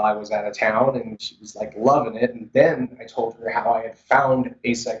doing while I was out of town, and she was, like, loving it. And then I told her how I had found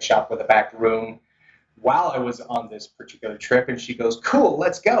a sex shop with a back room while I was on this particular trip, and she goes, cool,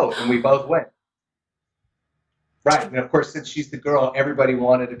 let's go. And we both went. Right. And of course, since she's the girl, everybody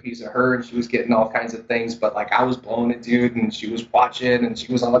wanted a piece of her and she was getting all kinds of things. But like I was blowing it, dude, and she was watching and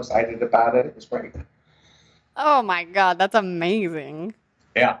she was all excited about it. It was great. Oh my God, that's amazing.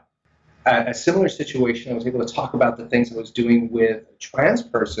 Yeah. A similar situation, I was able to talk about the things I was doing with a trans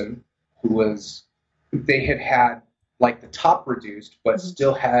person they had like the top reduced, but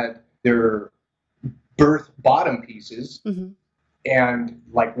still had their birth bottom pieces. Mm-hmm. And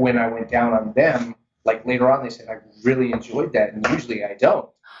like when I went down on them, like later on, they said, I really enjoyed that. And usually I don't.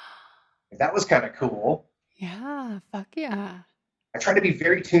 That was kind of cool. Yeah, fuck yeah. I try to be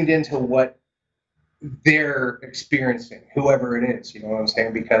very tuned into what they're experiencing, whoever it is, you know what I'm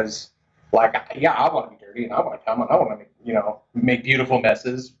saying? Because like, yeah, I want to be dirty and I want to come and I want to, make beautiful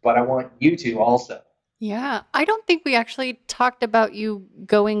messes, but I want you to also. Yeah, I don't think we actually talked about you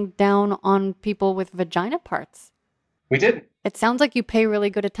going down on people with vagina parts. We didn't. It sounds like you pay really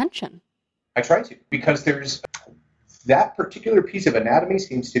good attention. I try to, because there's that particular piece of anatomy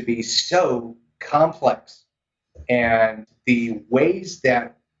seems to be so complex, and the ways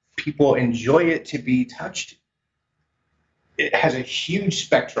that people enjoy it to be touched, it has a huge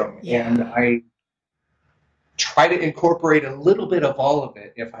spectrum. Yeah. And I try to incorporate a little bit of all of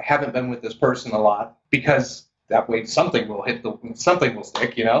it if I haven't been with this person a lot, because that way something will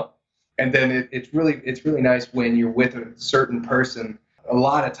stick, And then it's really nice when you're with a certain person a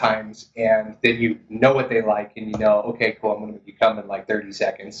lot of times, and then you know what they like, and okay, cool, I'm going to make you come in like 30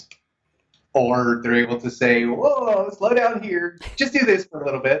 seconds. Or they're able to say, whoa, slow down here, just do this for a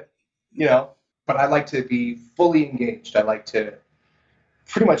little bit, But I like to be fully engaged. I like to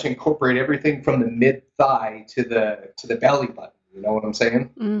pretty much incorporate everything from the mid-thigh to the belly button, you know what I'm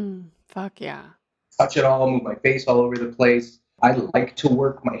saying? Fuck yeah. Touch it all, move my face all over the place. I like to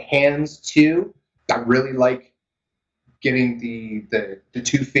work my hands too. I really like getting the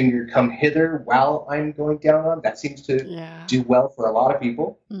two finger come hither while I'm going down on. That seems to do well for a lot of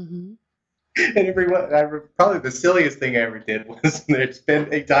people. Mm-hmm. And probably the silliest thing I ever did was there's been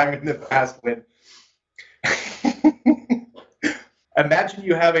a time in the past when imagine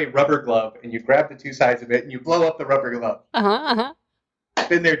you have a rubber glove and you grab the two sides of it and you blow up the rubber glove.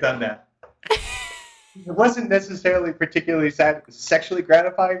 Been there, done that. It wasn't necessarily particularly sexually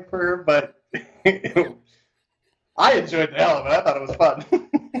gratifying for her, but I enjoyed the hell of it. I thought it was fun.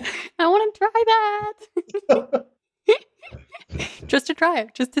 I want to try that. Just to try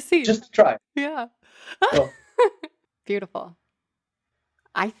it, just to see. Just to try. Yeah. Well. Beautiful.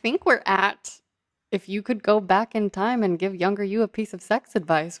 I think we're at, if you could go back in time and give younger you a piece of sex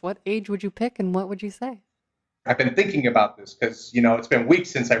advice, what age would you pick and what would you say? I've been thinking about this because, it's been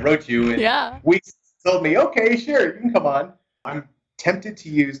weeks since I wrote you, and weeks told me, okay, sure, you can come on. I'm tempted to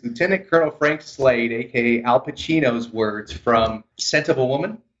use Lieutenant Colonel Frank Slade, a.k.a. Al Pacino's words from Scent of a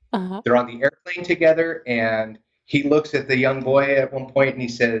Woman. Uh-huh. They're on the airplane together, and he looks at the young boy at one point and he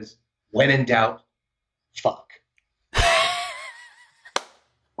says, when in doubt, fuck.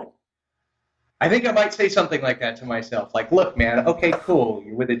 I think I might say something like that to myself. Like, look, man, okay, cool.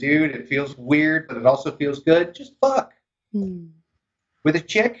 You're with a dude. It feels weird, but it also feels good. Just fuck. With a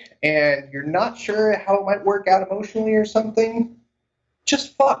chick, and you're not sure how it might work out emotionally or something,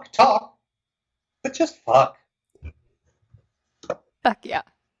 just fuck. Talk, but just fuck. Fuck yeah.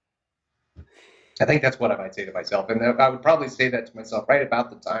 I think that's what I might say to myself. And I would probably say that to myself right about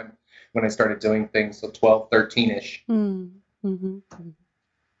the time when I started doing things, so 12, 13-ish. Mm-hmm.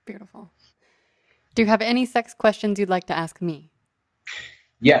 Beautiful. Do you have any sex questions you'd like to ask me?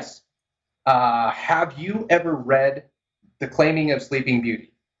 Yes. Have you ever read The Claiming of Sleeping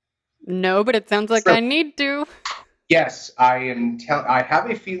Beauty? No, but it sounds like I need to. Yes, I have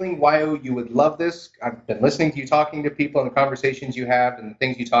a feeling, Wyo, you would love this. I've been listening to you talking to people and the conversations you have and the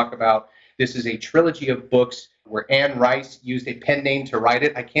things you talk about. This is a trilogy of books where Anne Rice used a pen name to write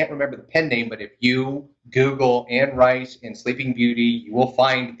it. I can't remember the pen name, but if you Google Anne Rice and Sleeping Beauty, you will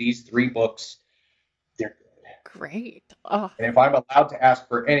find these 3 books. They're good. Great. Oh. And if I'm allowed to ask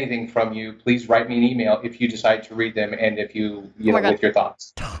for anything from you, please write me an email if you decide to read them and if you with your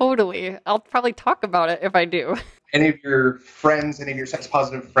thoughts. Totally. I'll probably talk about it if I do. Any of your friends, any of your sex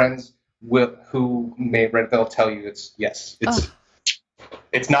positive friends who may have read it, they'll tell you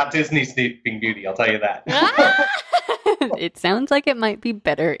it's not Disney Sleeping Beauty, I'll tell you that. It sounds like it might be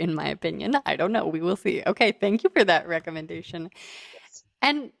better, in my opinion. I don't know. We will see. Okay, thank you for that recommendation. Yes.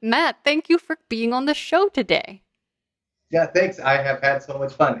 And Matt, thank you for being on the show today. Yeah, thanks. I have had so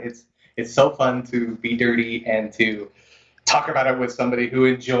much fun. It's so fun to be dirty and to talk about it with somebody who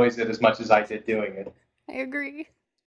enjoys it as much as I did doing it. I agree.